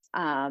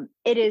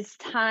 It is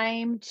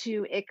time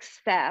to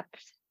accept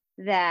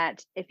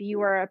that if you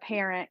are a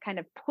parent kind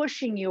of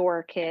pushing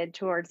your kid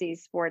towards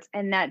these sports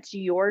and that's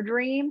your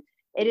dream,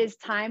 it is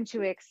time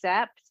to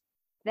accept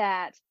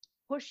that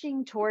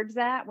pushing towards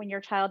that when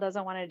your child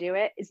doesn't want to do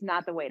it is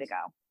not the way to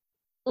go.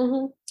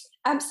 Hmm.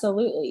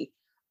 Absolutely.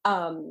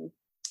 Um,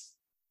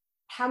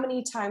 how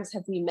many times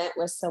have we met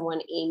with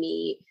someone,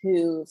 Amy,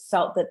 who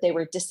felt that they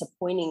were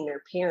disappointing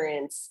their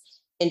parents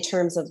in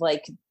terms of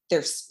like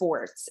their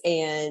sports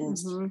and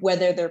Hmm.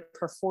 whether they're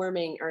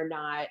performing or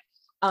not?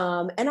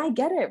 And I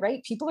get it,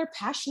 right? People are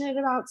passionate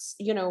about,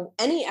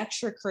 any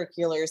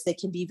extracurriculars. They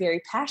can be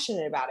very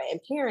passionate about it.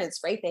 And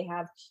parents, right? They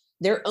have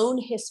their own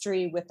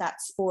history with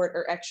that sport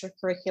or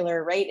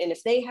extracurricular, right? And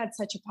if they had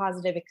such a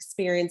positive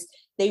experience,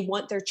 they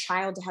want their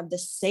child to have the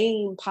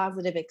same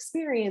positive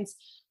experience.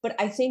 But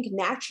I think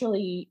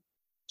naturally,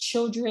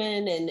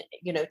 children and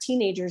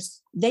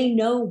teenagers, they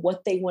know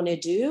what they want to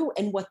do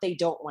and what they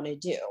don't want to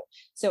do.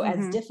 So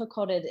as Hmm.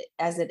 difficult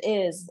as it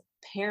is,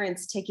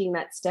 parents taking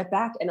that step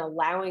back and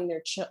allowing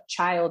their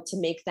child to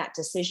make that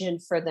decision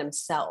for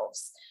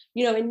themselves.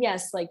 And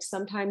yes, like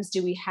sometimes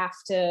do we have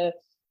to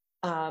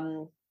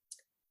um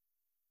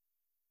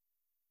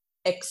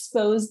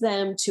expose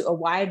them to a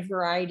wide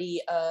variety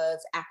of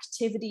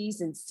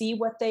activities and see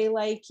what they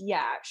like?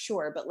 Yeah,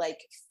 sure. But like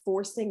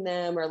forcing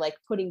them or like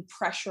putting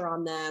pressure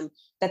on them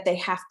that they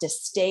have to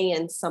stay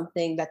in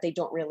something that they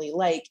don't really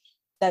like,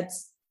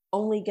 that's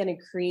only going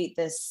to create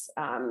this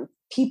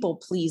people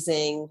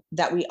pleasing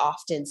that we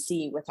often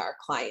see with our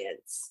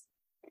clients.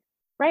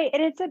 Right.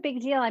 And it's a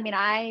big deal. I mean,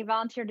 I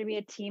volunteered to be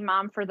a team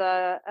mom for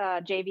the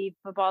JV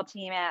football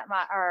team at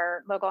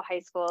our local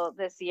high school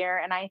this year.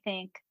 And I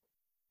think,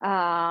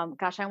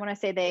 gosh, I want to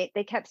say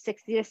they kept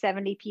 60 to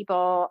 70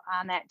 people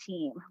on that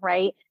team,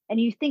 right? And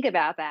you think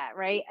about that,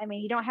 right? I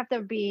mean, you don't have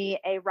to be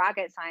a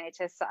rocket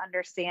scientist to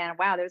understand,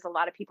 wow, there's a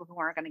lot of people who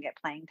aren't going to get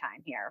playing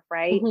time here,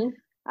 right?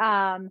 Hmm.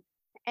 Um,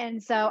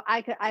 and so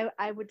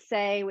I would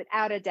say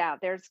without a doubt,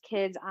 there's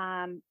kids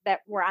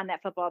that were on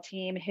that football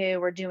team who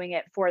were doing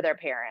it for their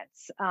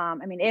parents. I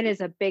mean, it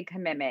is a big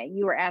commitment.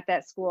 You were at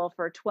that school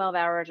for 12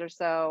 hours or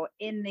so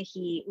in the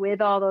heat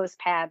with all those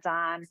pads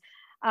on.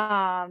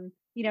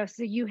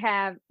 So you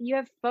have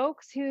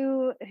folks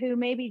who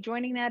may be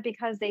joining that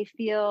because they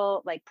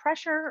feel like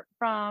pressure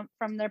from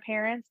their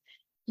parents.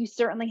 You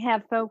certainly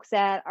have folks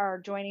that are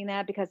joining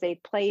that because they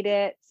played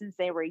it since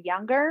they were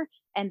younger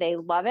and they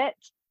love it.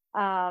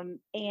 And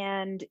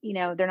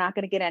they're not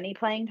going to get any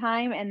playing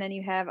time. And then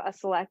you have a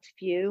select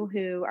few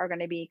who are going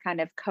to be kind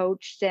of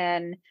coached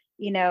and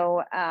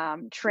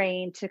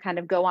trained to kind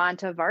of go on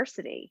to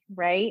varsity,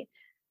 right?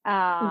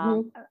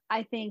 Hmm.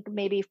 I think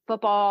maybe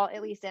football,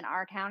 at least in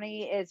our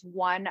county, is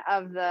one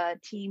of the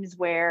teams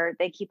where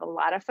they keep a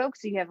lot of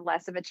folks, so you have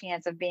less of a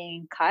chance of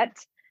being cut.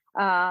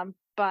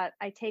 But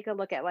I take a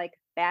look at like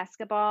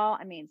basketball.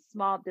 I mean,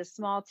 the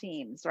small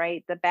teams,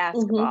 right? The Hmm.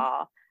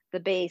 basketball, the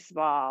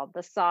baseball,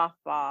 the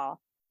softball,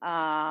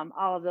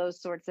 all of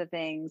those sorts of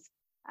things.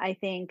 I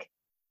think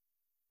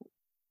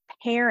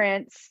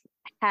parents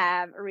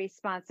have a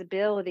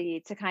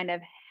responsibility to kind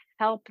of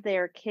help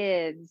their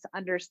kids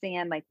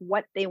understand like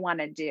what they want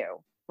to do,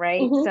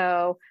 right? Hmm.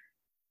 So,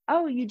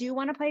 oh, you do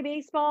want to play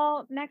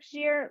baseball next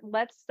year?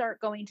 Let's start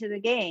going to the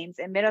games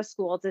in middle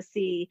school to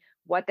see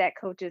what that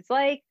coach is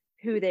like,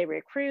 who they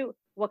recruit,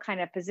 what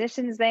kind of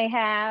positions they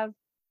have.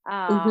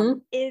 Hmm.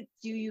 Do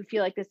you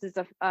feel like this is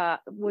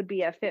would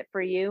be a fit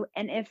for you?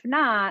 And if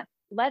not,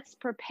 let's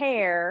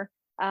prepare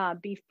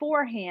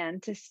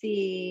beforehand to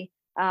see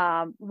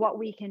what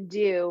we can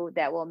do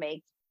that will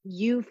make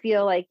you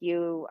feel like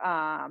you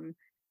are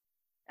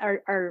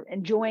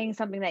enjoying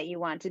something that you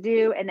want to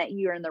do and that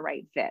you're in the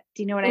right fit.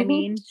 Do you know what I Hmm.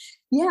 mean?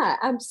 Yeah,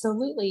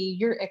 absolutely.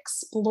 You're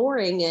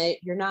exploring it,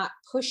 you're not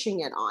pushing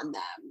it on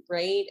them,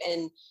 right?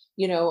 And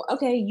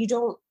okay, you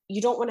don't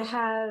want to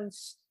have,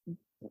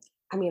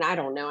 I mean, I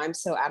don't know, I'm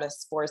so out of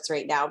sports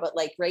right now, but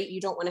like, right, you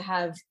don't want to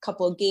have a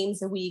couple of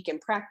games a week and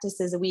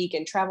practices a week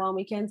and travel on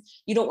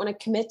weekends. You don't want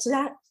to commit to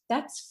that.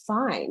 That's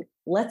fine.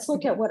 Let's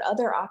look at Mhm. what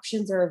other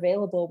options are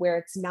available where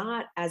it's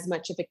not as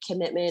much of a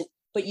commitment,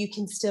 but you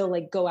can still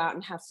like go out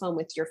and have fun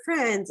with your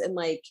friends and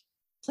like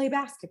play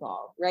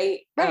basketball,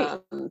 right? Right.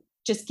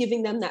 Just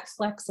giving them that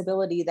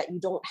flexibility that you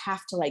don't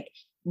have to like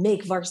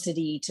make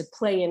varsity to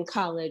play in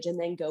college and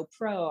then go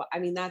pro. I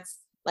mean, that's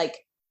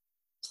like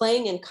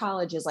playing in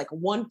college is like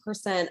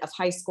 1% of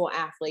high school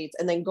athletes,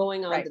 and then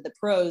going on Right. to the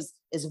pros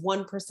is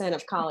 1%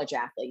 of college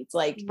athletes.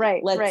 Like,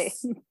 Right. Right.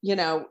 let's,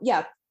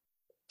 yeah,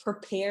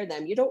 prepare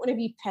them. You don't want to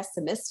be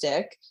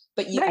pessimistic,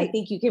 but I Right.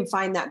 think you can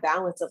find that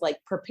balance of like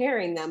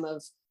preparing them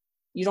of,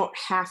 you don't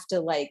have to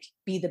like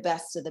be the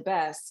best of the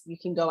best. You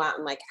can go out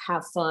and like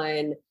have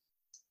fun,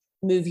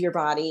 move your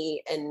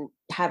body, and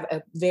have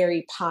a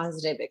very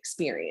positive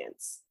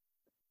experience.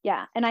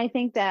 Yeah. And I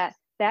think that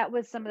that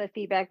was some of the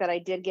feedback that I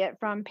did get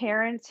from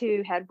parents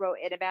who had wrote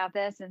in about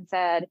this and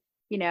said,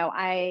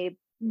 I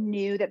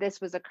knew that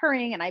this was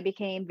occurring and I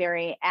became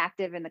very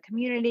active in the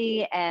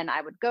community and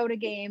I would go to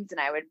games and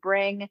I would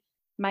bring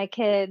my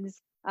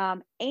kids.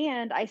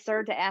 And I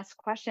started to ask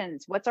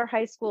questions. What's our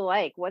high school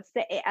like? What's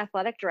the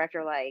athletic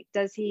director like?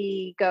 Does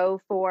he go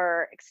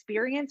for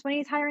experience when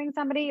he's hiring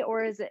somebody,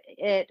 or is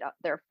it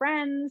their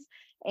friends?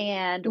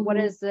 And what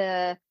Mhm. is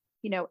the,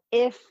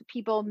 if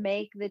people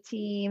make the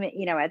team,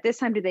 at this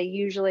time, do they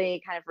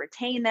usually kind of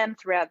retain them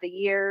throughout the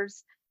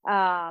years?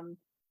 Um,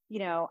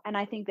 and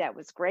I think that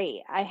was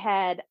great. I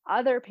had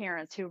other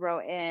parents who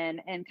wrote in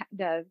and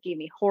kind of gave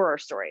me horror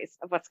stories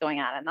of what's going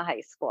on in the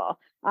high school.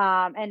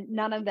 And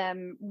none of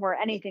them were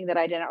anything that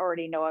I didn't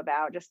already know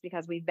about just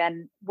because we've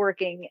been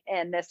working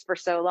in this for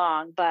so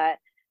long. But,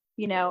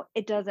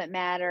 it doesn't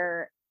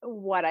matter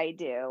what I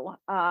do.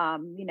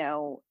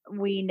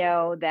 We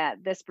know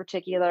that this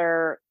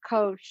particular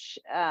coach,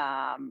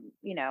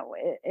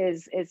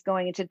 is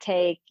going to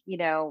take,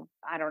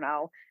 I don't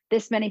know,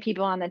 this many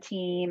people on the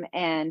team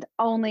and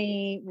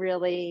only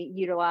really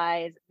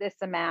utilize this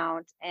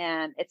amount.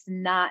 And it's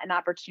not an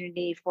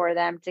opportunity for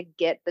them to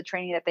get the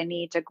training that they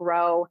need to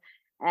grow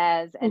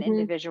as an Mhm.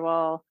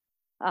 individual.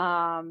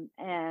 And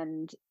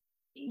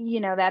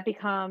that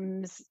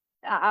becomes,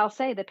 I'll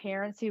say, the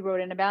parents who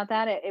wrote in about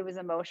that, it was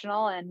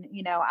emotional. And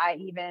I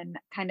even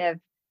kind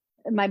of,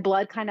 my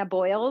blood kind of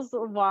boils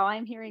while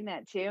I'm hearing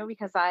that too,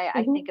 because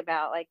I think Mhm.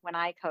 about, like, when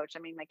I coach, I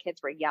mean, my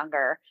kids were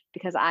younger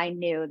because I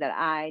knew that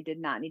I did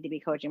not need to be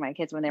coaching my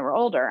kids when they were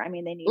older. I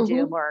mean, they need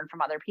to Mhm. learn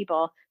from other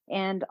people.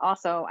 And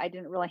also, I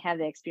didn't really have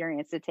the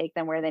experience to take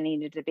them where they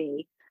needed to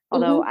be.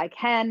 Although Mhm. I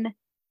can,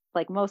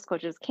 like most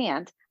coaches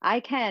can't,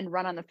 I can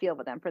run on the field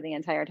with them for the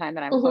entire time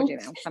that I'm Mhm. coaching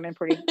them because I'm in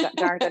pretty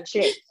darn good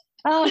shape.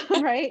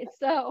 Right.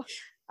 So,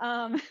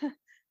 um,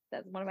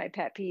 that's one of my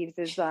pet peeves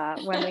is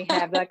when we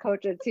have the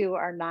coaches who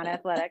are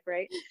non-athletic,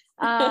 right?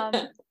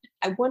 Um,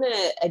 I want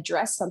to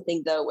address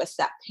something though with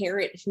that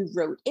parent who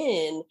wrote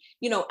in.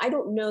 I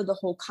don't know the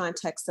whole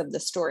context of the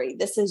story.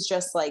 This is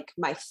just like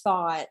my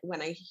thought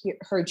when I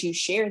heard you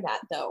share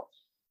that though.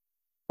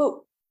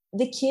 But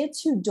the kids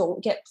who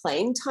don't get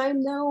playing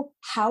time though,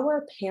 how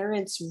are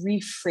parents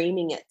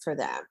reframing it for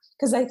them?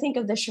 Because I think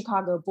of the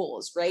Chicago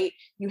Bulls, right?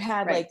 You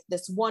had right. like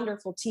this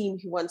wonderful team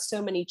who won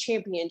so many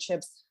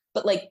championships,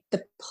 but like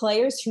the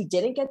players who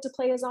didn't get to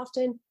play as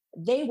often,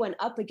 they went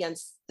up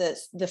against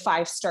the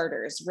five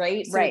starters,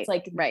 right? So it's Right.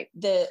 like Right.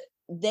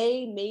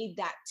 they made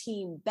that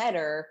team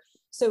better.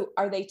 So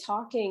are they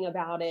talking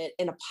about it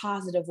in a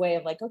positive way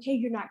of like, okay,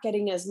 you're not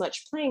getting as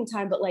much playing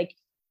time, but like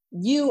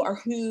you are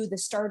who the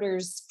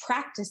starters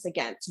practice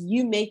against.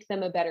 You make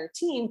them a better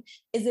team.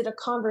 Is it a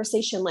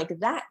conversation like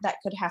that that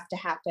could have to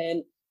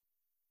happen?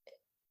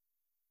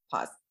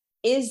 Pause.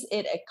 Is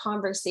it a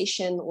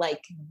conversation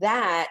like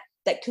that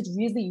that could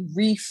really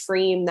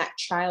reframe that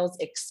child's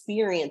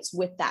experience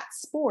with that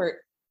sport?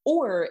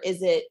 Or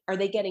are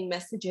they getting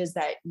messages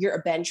that you're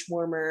a bench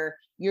warmer,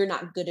 you're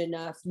not good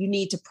enough, you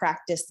need to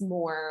practice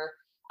more?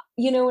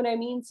 You know what I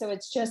mean? So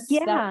it's just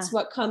that's Yeah.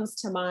 what comes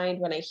to mind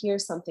when I hear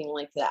something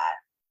like that.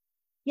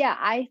 Yeah.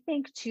 I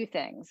think two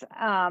things.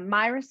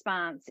 My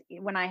response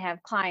when I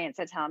have clients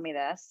that tell me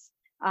this,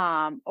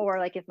 or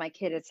like if my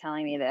kid is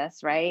telling me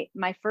this, right?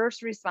 My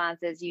first response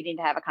is you need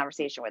to have a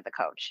conversation with the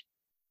coach,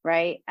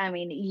 right? I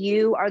mean,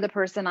 you are the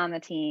person on the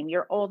team.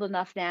 You're old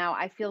enough now.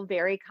 I feel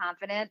very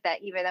confident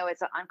that even though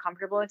it's an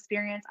uncomfortable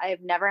experience, I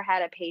have never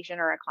had a patient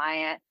or a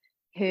client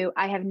who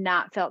I have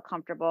not felt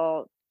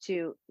comfortable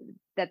to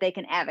that they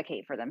can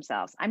advocate for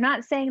themselves. I'm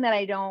not saying that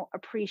I don't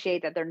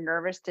appreciate that they're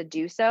nervous to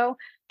do so,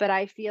 but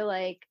I feel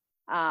like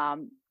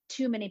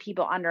too many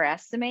people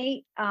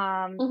underestimate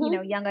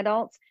Mhm. young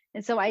adults.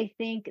 And so I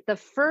think the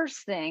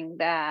first thing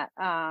that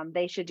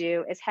they should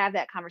do is have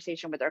that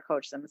conversation with their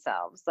coach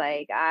themselves.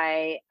 Like,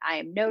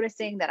 I'm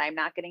noticing that I'm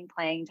not getting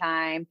playing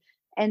time,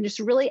 and just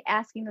really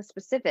asking the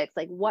specifics,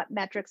 like, what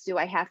metrics do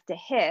I have to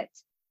hit,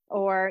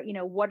 or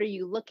what are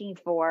you looking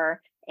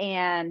for,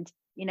 and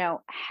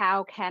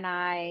how can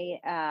I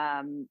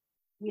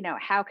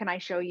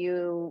show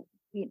you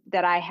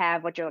that I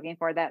have what you're looking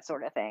for, that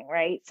sort of thing,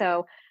 right?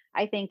 So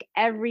I think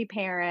every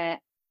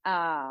parent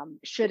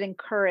should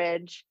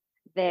encourage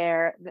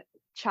their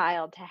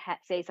child to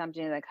say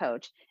something to the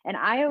coach. And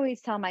I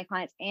always tell my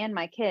clients and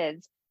my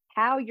kids,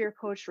 how your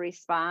coach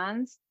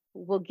responds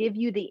will give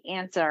you the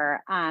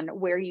answer on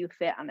where you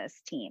fit on this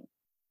team.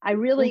 I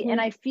really, and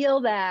Mhm. I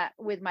feel that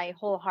with my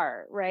whole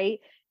heart, right?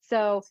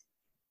 So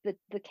the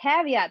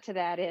caveat to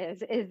that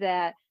is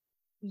that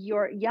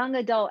your young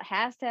adult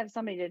has to have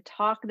somebody to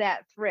talk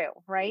that through,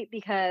 right?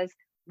 Because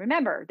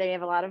remember, they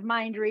have a lot of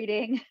mind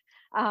reading.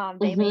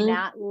 They may Mhm.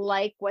 not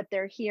like what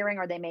they're hearing,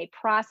 or they may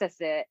process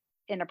it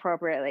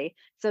inappropriately.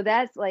 So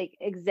that's like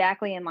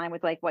exactly in line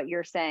with like what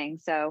you're saying.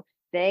 So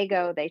they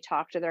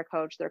talk to their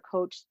coach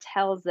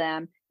tells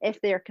them if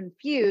they're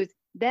confused,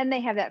 then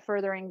they have that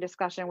furthering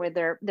discussion with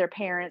their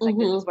parents, like,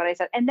 this is Mhm. what I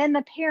said. And then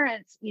the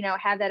parents,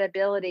 have that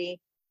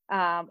ability,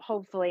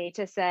 hopefully,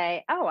 to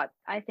say, oh,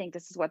 I think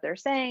this is what they're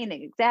saying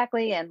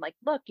exactly, and like,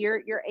 look,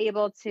 you're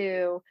able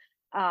to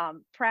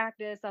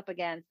practice up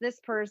against this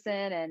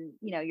person, and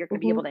you're going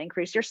to be able Mhm. to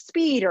increase your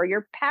speed or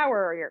your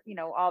power, or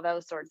your all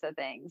those sorts of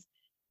things.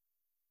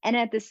 And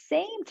at the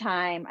same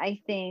time, I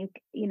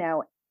think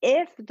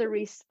If the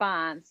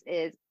response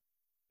is,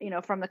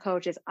 from the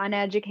coach is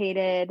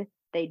uneducated,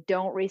 they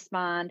don't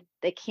respond,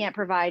 they can't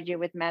provide you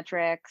with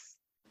metrics,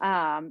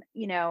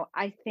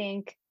 I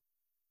think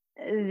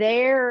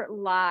there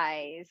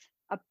lies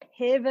a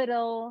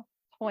pivotal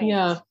point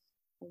Yeah.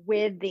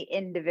 with the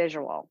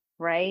individual,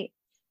 right?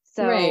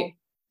 Right. So,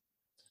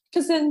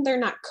 Because then they're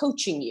not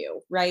coaching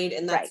you, right?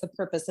 And that's right. the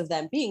purpose of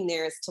them being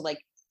there, is to like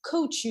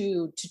coach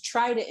you to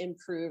try to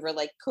improve, or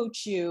like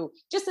coach you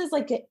just as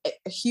like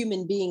a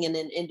human being and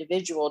an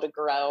individual to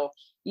grow.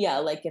 Yeah,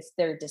 like if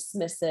they're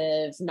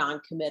dismissive,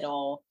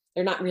 non-committal,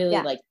 they're not really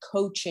Yeah, like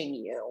coaching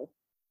you.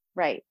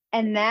 right.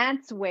 And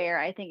that's where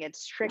I think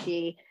it's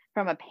tricky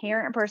from a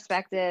parent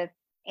perspective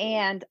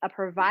and a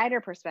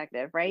provider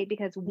perspective, right?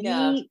 Because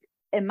Yeah.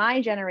 in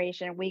my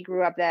generation, we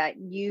grew up that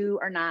you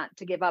are not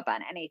to give up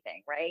on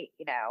anything, right?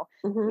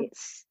 Hmm.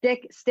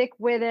 Stick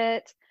with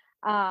it.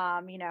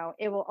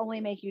 It will only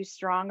make you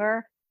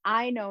stronger.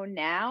 I know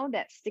now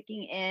that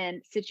sticking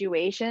in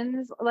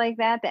situations like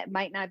that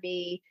might not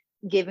be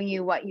giving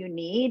you what you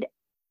need,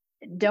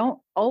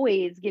 don't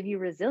always give you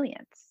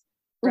resilience,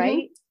 Hmm.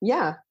 right?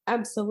 Yeah,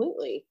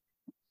 absolutely.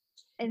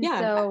 And Yeah,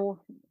 so,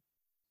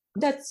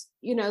 that's,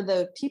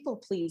 the people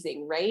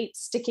pleasing, right?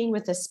 Sticking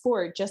with a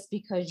sport just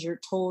because you're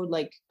told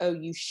like, oh,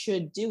 you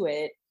should do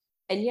it.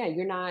 And yeah,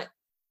 you're not,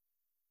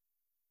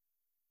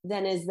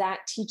 then is that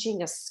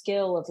teaching a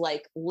skill of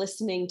like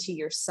listening to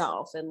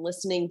yourself and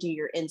listening to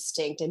your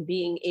instinct and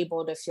being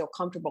able to feel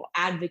comfortable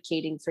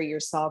advocating for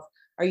yourself?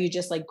 Are you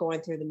just like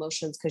going through the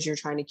motions because you're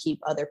trying to keep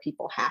other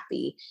people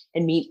happy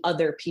and meet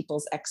other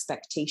people's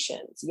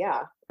expectations?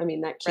 Yeah, I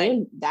mean,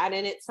 right. that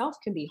in itself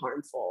can be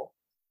harmful.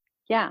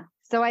 Yeah.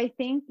 So I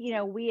think,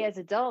 we as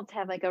adults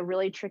have like a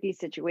really tricky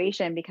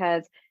situation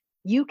because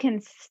you can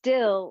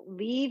still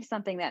leave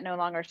something that no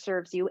longer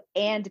serves you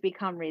and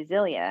become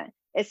resilient,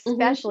 Hmm.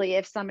 especially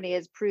if somebody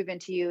has proven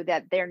to you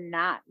that they're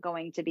not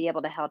going to be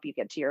able to help you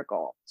get to your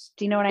goal.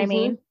 Do you know what I Hmm.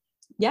 mean?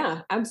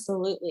 Yeah,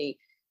 absolutely.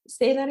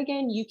 Say that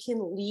again. You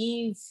can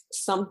leave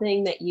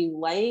something that you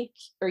like,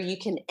 or you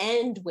can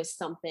end with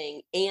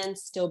something and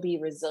still be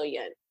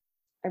resilient.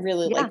 I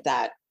really Yeah. like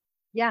that.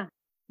 Yeah.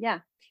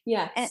 Yeah.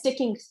 Yeah, And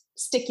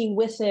sticking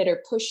with it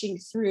or pushing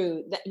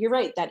through. That, you're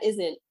right, that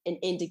isn't an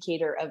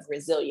indicator of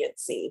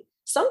resiliency.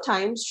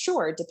 Sometimes,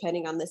 sure,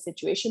 depending on the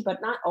situation,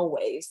 but not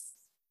always.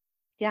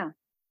 yeah.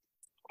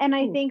 And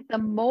I Hmm. think the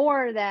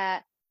more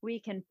that we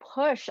can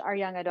push our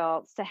young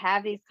adults to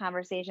have these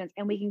conversations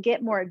and we can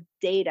get more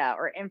data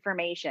or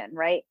information,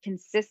 right?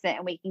 Consistent,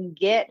 and we can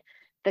get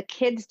the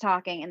kids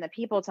talking and the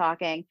people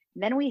talking,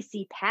 then we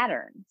see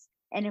patterns.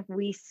 And if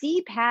we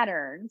see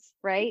patterns,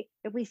 right?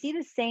 If we see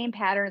the same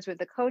patterns with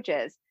the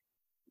coaches,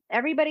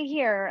 everybody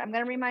here, I'm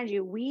going to remind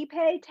you, we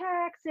pay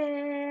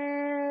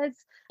taxes,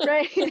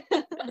 right?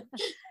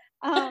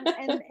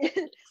 And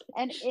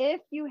and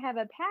if you have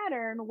a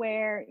pattern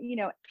where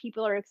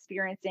people are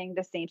experiencing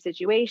the same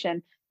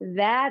situation,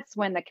 that's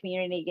when the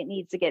community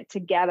needs to get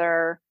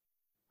together,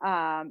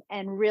 and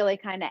really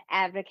kind of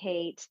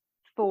advocate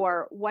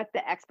for what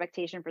the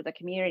expectation for the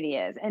community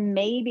is. And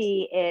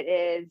maybe it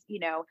is,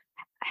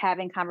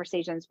 having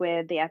conversations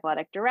with the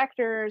athletic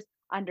directors,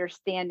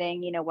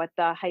 understanding, what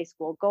the high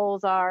school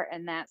goals are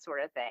and that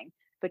sort of thing.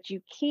 But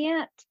you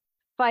can't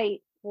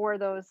fight for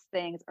those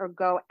things or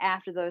go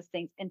after those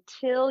things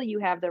until you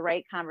have the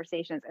right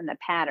conversations and the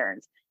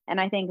patterns.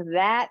 And I think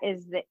that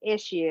is the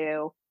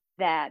issue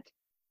that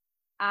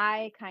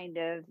I kind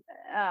of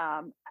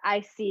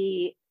I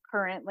see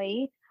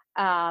currently,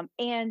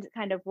 and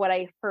kind of what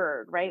I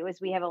heard, right, was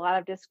we have a lot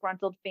of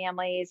disgruntled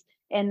families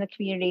in the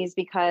communities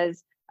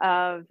because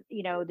of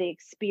the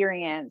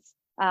experience.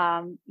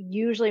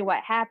 Usually,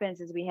 what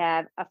happens is we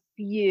have a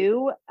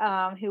few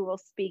who will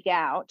speak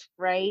out,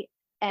 right,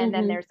 and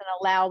then Hmm. there's an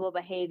allowable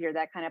behavior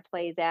that kind of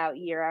plays out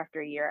year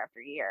after year after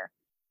year.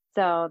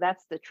 So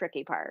that's the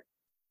tricky part.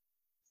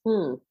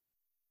 Hmm.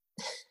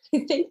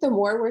 I think the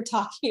more we're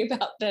talking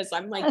about this,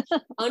 I'm like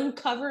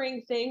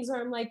uncovering things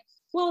where I'm like,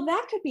 well,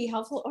 that could be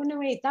helpful. Oh, no,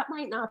 wait, that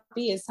might not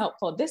be as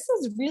helpful. This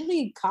is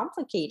really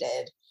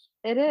complicated.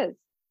 It is,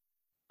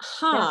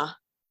 yeah. Huh.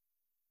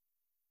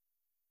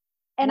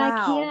 And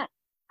Wow.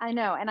 I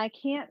know, and I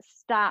can't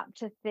stop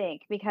to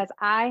think because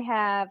I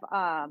have,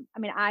 I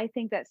mean, I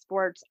think that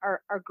sports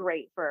are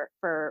great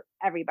for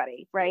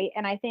everybody, right?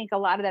 And I think a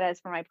lot of that is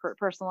from my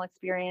personal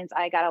experience.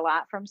 I got a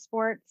lot from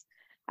sports.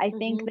 I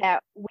think Hmm.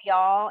 that we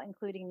all,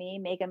 including me,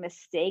 make a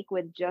mistake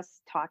with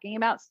just talking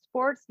about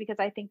sports because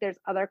I think there's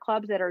other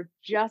clubs that are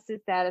just as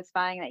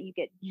satisfying that you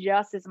get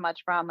just as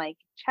much from, like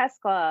chess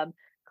club,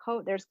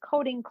 there's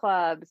coding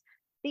clubs,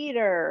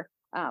 theater,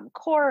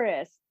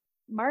 chorus,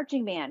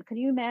 marching band. Could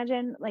you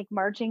imagine like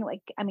marching,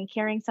 like, I mean,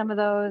 carrying some of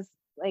those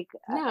like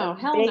No,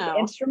 hell big no.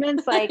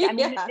 instruments? Like, Yeah. I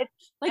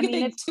Like a mean,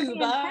 big it's pretty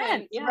tuba.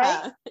 And intense, right?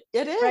 yeah,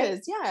 it Right?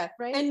 is. Yeah.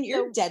 Right? And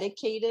you're So,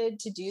 dedicated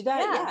to do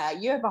that. yeah, Yeah.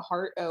 You have a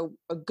heart,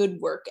 a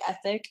good work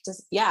ethic.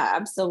 Just, yeah,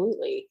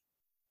 absolutely.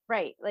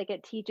 right. Like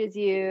it teaches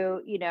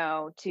you,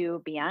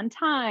 to be on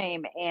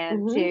time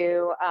and Hmm.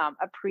 to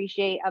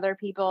appreciate other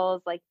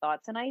people's like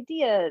thoughts and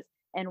ideas.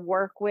 and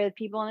work with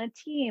people in a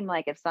team.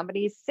 Like if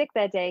somebody's sick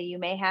that day, you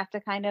may have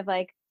to kind of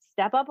like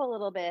step up a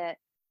little bit.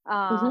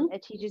 Mhm.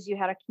 It teaches you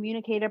how to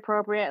communicate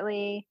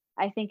appropriately.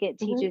 I think it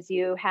Mhm. teaches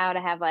you how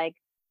to have like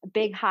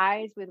big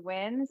highs with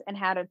wins and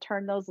how to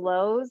turn those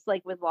lows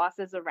like with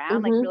losses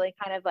around, like Mhm. really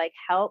kind of like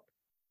help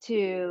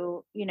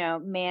to,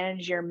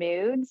 manage your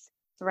moods,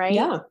 right?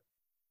 Yeah.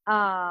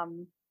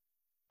 Um,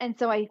 and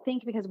so I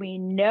think because we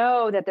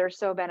know that they're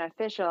so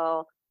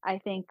beneficial, I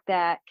think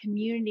that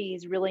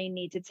communities really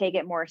need to take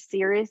it more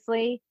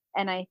seriously.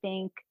 And I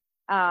think,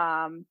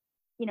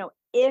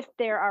 if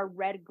there are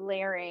red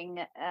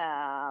glaring,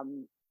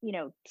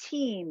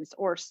 teams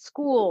or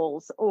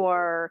schools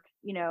or,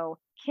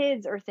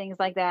 kids or things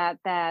like that,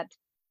 that,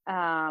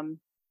 um,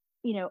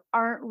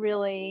 aren't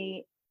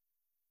really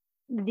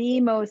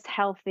the most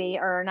healthy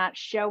or not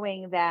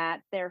showing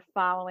that they're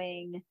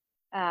following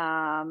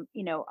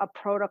a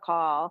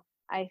protocol.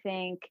 I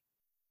think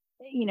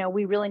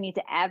we really need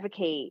to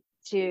advocate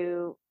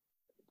to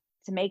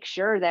make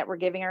sure that we're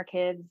giving our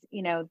kids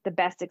the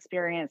best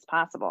experience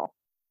possible.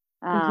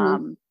 Mhm.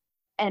 um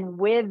and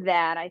with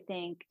that, I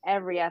think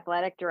every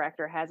athletic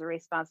director has a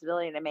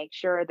responsibility to make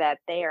sure that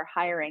they are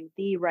hiring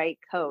the right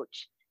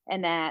coach,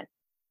 and that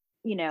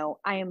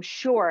I am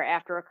sure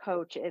after a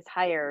coach is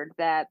hired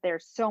that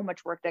there's so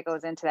much work that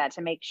goes into that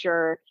to make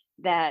sure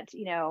that,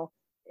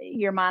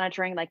 you're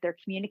monitoring like their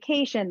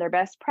communication, their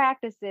best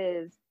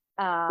practices,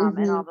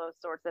 and all Mhm.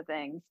 those sorts of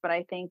things. But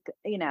I think,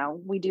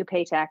 we do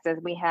pay taxes.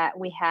 We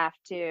have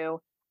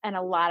to, and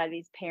a lot of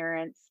these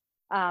parents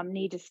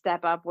need to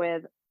step up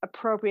with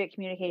appropriate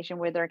communication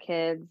with their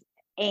kids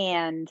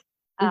and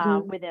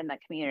Mhm. within the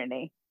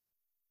community.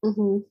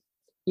 Mhm.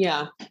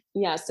 Yeah.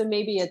 Yeah. So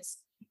maybe it's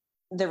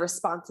the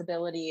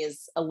responsibility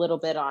is a little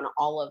bit on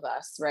all of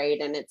us, right?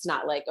 And it's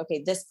not like,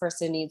 okay, this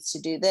person needs to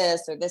do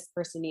this or this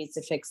person needs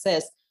to fix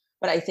this.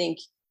 But I think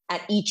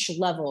at each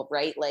level,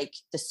 right? Like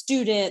the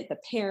student, the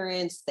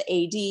parents, the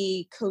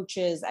AD,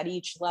 coaches at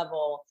each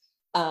level,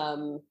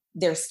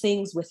 there's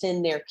things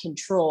within their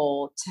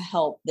control to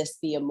help this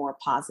be a more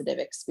positive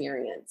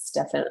experience,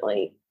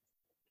 definitely.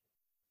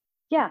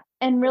 Yeah,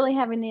 and really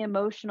having the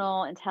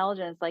emotional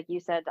intelligence, like you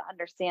said, to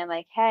understand,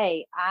 like,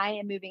 hey, I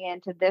am moving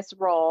into this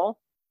role.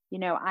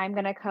 I'm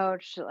going to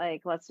coach,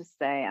 like, let's just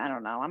say, I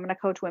don't know, I'm going to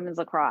coach women's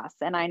lacrosse.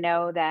 And I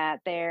know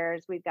that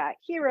we've got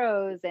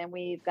heroes and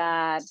we've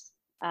got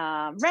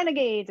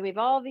renegades. We have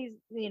all these,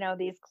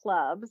 these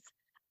clubs.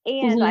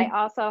 And I Hmm.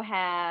 also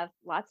have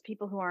lots of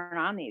people who aren't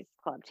on these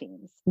club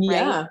teams,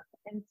 right? Yeah.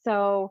 And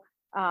so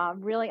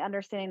really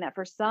understanding that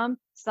for some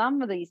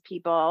of these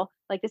people,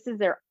 like this is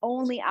their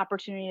only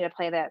opportunity to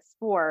play that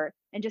sport,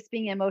 and just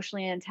being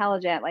emotionally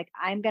intelligent, like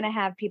I'm going to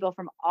have people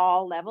from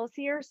all levels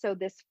here. So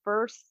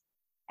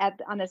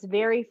on this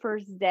very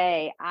first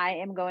day, I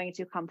am going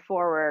to come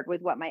forward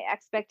with what my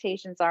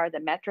expectations are, the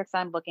metrics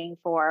I'm looking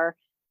for.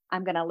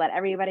 I'm going to let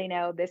everybody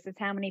know this is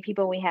how many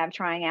people we have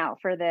trying out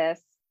for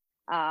this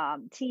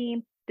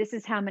team. This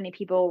is how many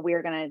people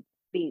we're going to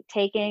be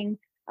taking.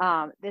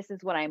 This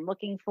is what I'm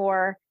looking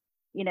for.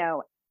 You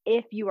know,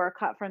 if you are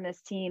cut from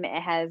this team,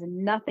 it has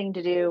nothing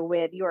to do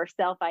with your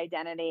self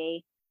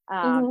identity.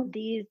 Hmm.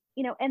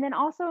 And then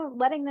also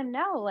letting them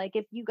know, like,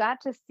 if you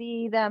got to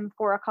see them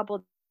for a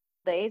couple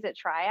days at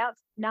tryouts,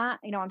 not,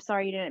 I'm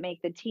sorry you didn't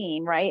make the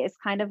team, right? It's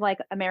kind of like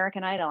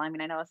American Idol. I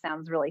mean, I know it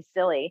sounds really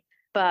silly,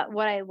 but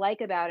what I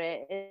like about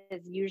it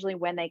is usually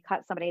when they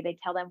cut somebody, they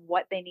tell them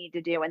what they need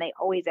to do and they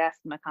always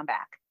ask them to come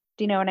back.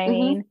 Do you know what I Hmm.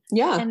 mean?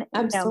 Yeah, And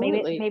maybe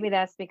absolutely.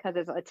 that's because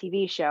it's a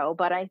TV show,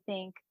 but I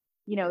think,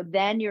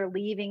 then you're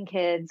leaving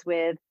kids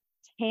with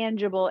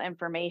tangible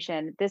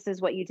information. This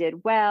is what you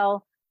did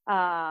well.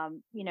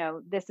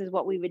 This is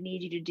what we would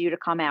need you to do to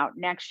come out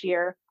next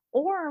year.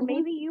 Or Hmm.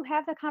 maybe you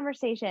have the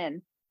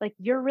conversation like,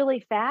 you're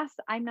really fast.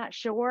 I'm not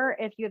sure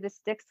if you have the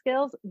stick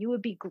skills. You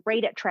would be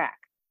great at track.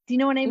 Do you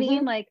know what I mean?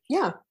 Hmm. Like,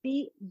 Yeah.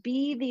 be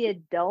the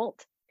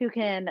adult who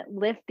can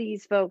lift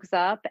these folks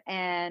up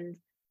and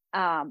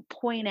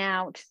point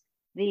out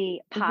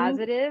the Hmm.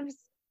 positives,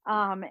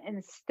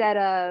 instead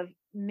of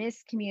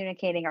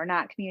miscommunicating or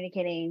not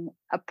communicating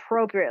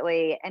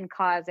appropriately and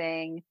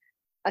causing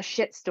a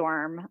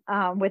shitstorm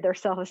with their Hmm.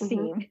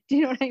 self-esteem. Do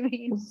you know what I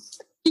mean?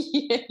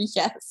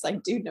 Yes, I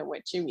do know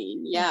what you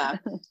mean. Yeah.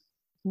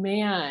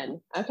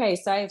 Man. Okay,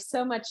 so I have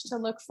so much to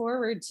look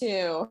forward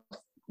to.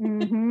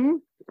 Hmm.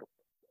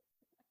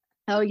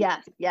 Oh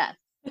yes, yes.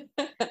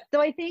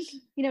 So I think,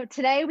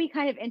 today we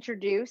kind of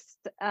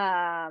introduced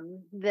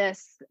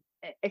this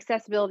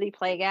accessibility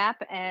play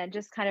gap and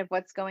just kind of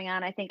what's going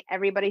on. I think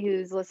everybody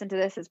who's listened to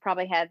this has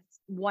probably had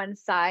one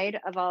side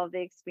of all of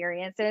the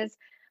experiences.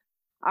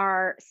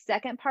 Our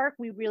second part,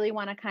 we really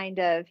want to kind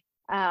of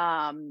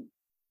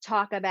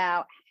talk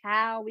about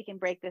how we can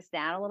break this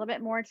down a little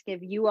bit more to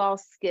give you all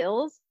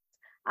skills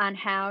on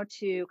how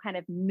to kind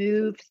of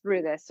move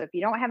through this. So if you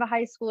don't have a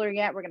high schooler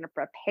yet, we're going to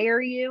prepare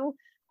you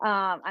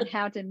on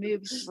how to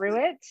move through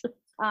it.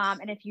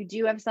 And if you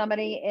do have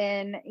somebody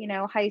in,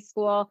 high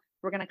school,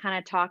 we're going to kind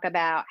of talk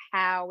about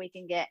how we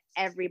can get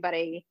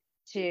everybody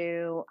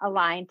to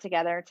align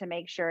together to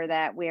make sure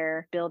that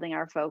we're building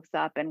our folks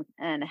up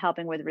and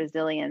helping with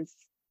resilience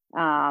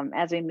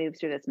as we move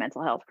through this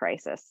mental health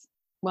crisis.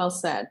 Well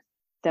said.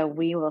 So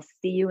we will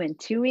see you in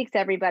 2 weeks,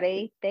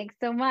 everybody. Thanks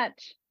so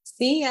much.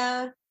 See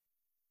ya.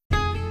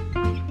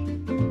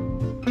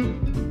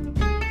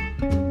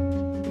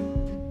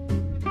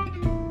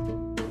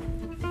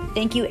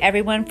 Thank you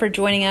everyone for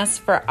joining us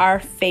for our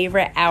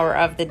favorite hour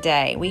of the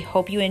day. We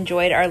hope you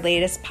enjoyed our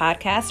latest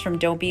podcast from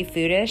Don't Be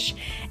Foodish,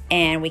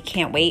 and we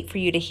can't wait for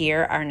you to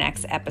hear our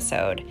next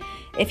episode.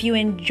 If you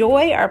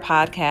enjoy our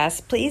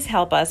podcast, please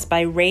help us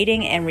by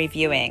rating and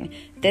reviewing.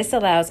 This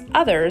allows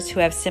others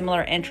who have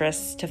similar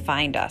interests to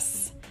find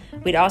us.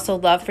 We'd also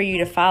love for you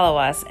to follow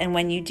us, and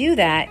when you do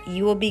that,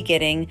 you will be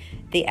getting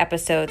the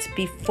episodes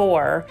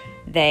before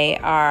they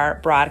are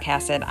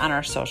broadcasted on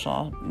our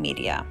social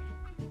media.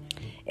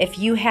 If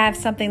you have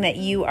something that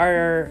you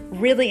are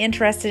really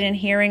interested in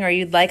hearing or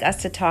you'd like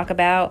us to talk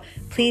about,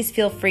 please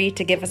feel free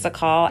to give us a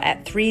call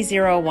at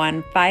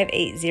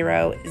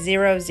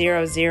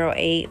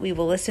 301-580-0008. We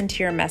will listen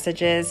to your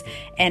messages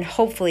and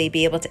hopefully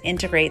be able to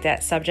integrate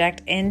that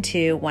subject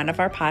into one of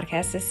our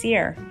podcasts this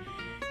year.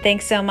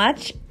 Thanks so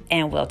much,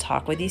 and we'll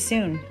talk with you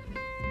soon.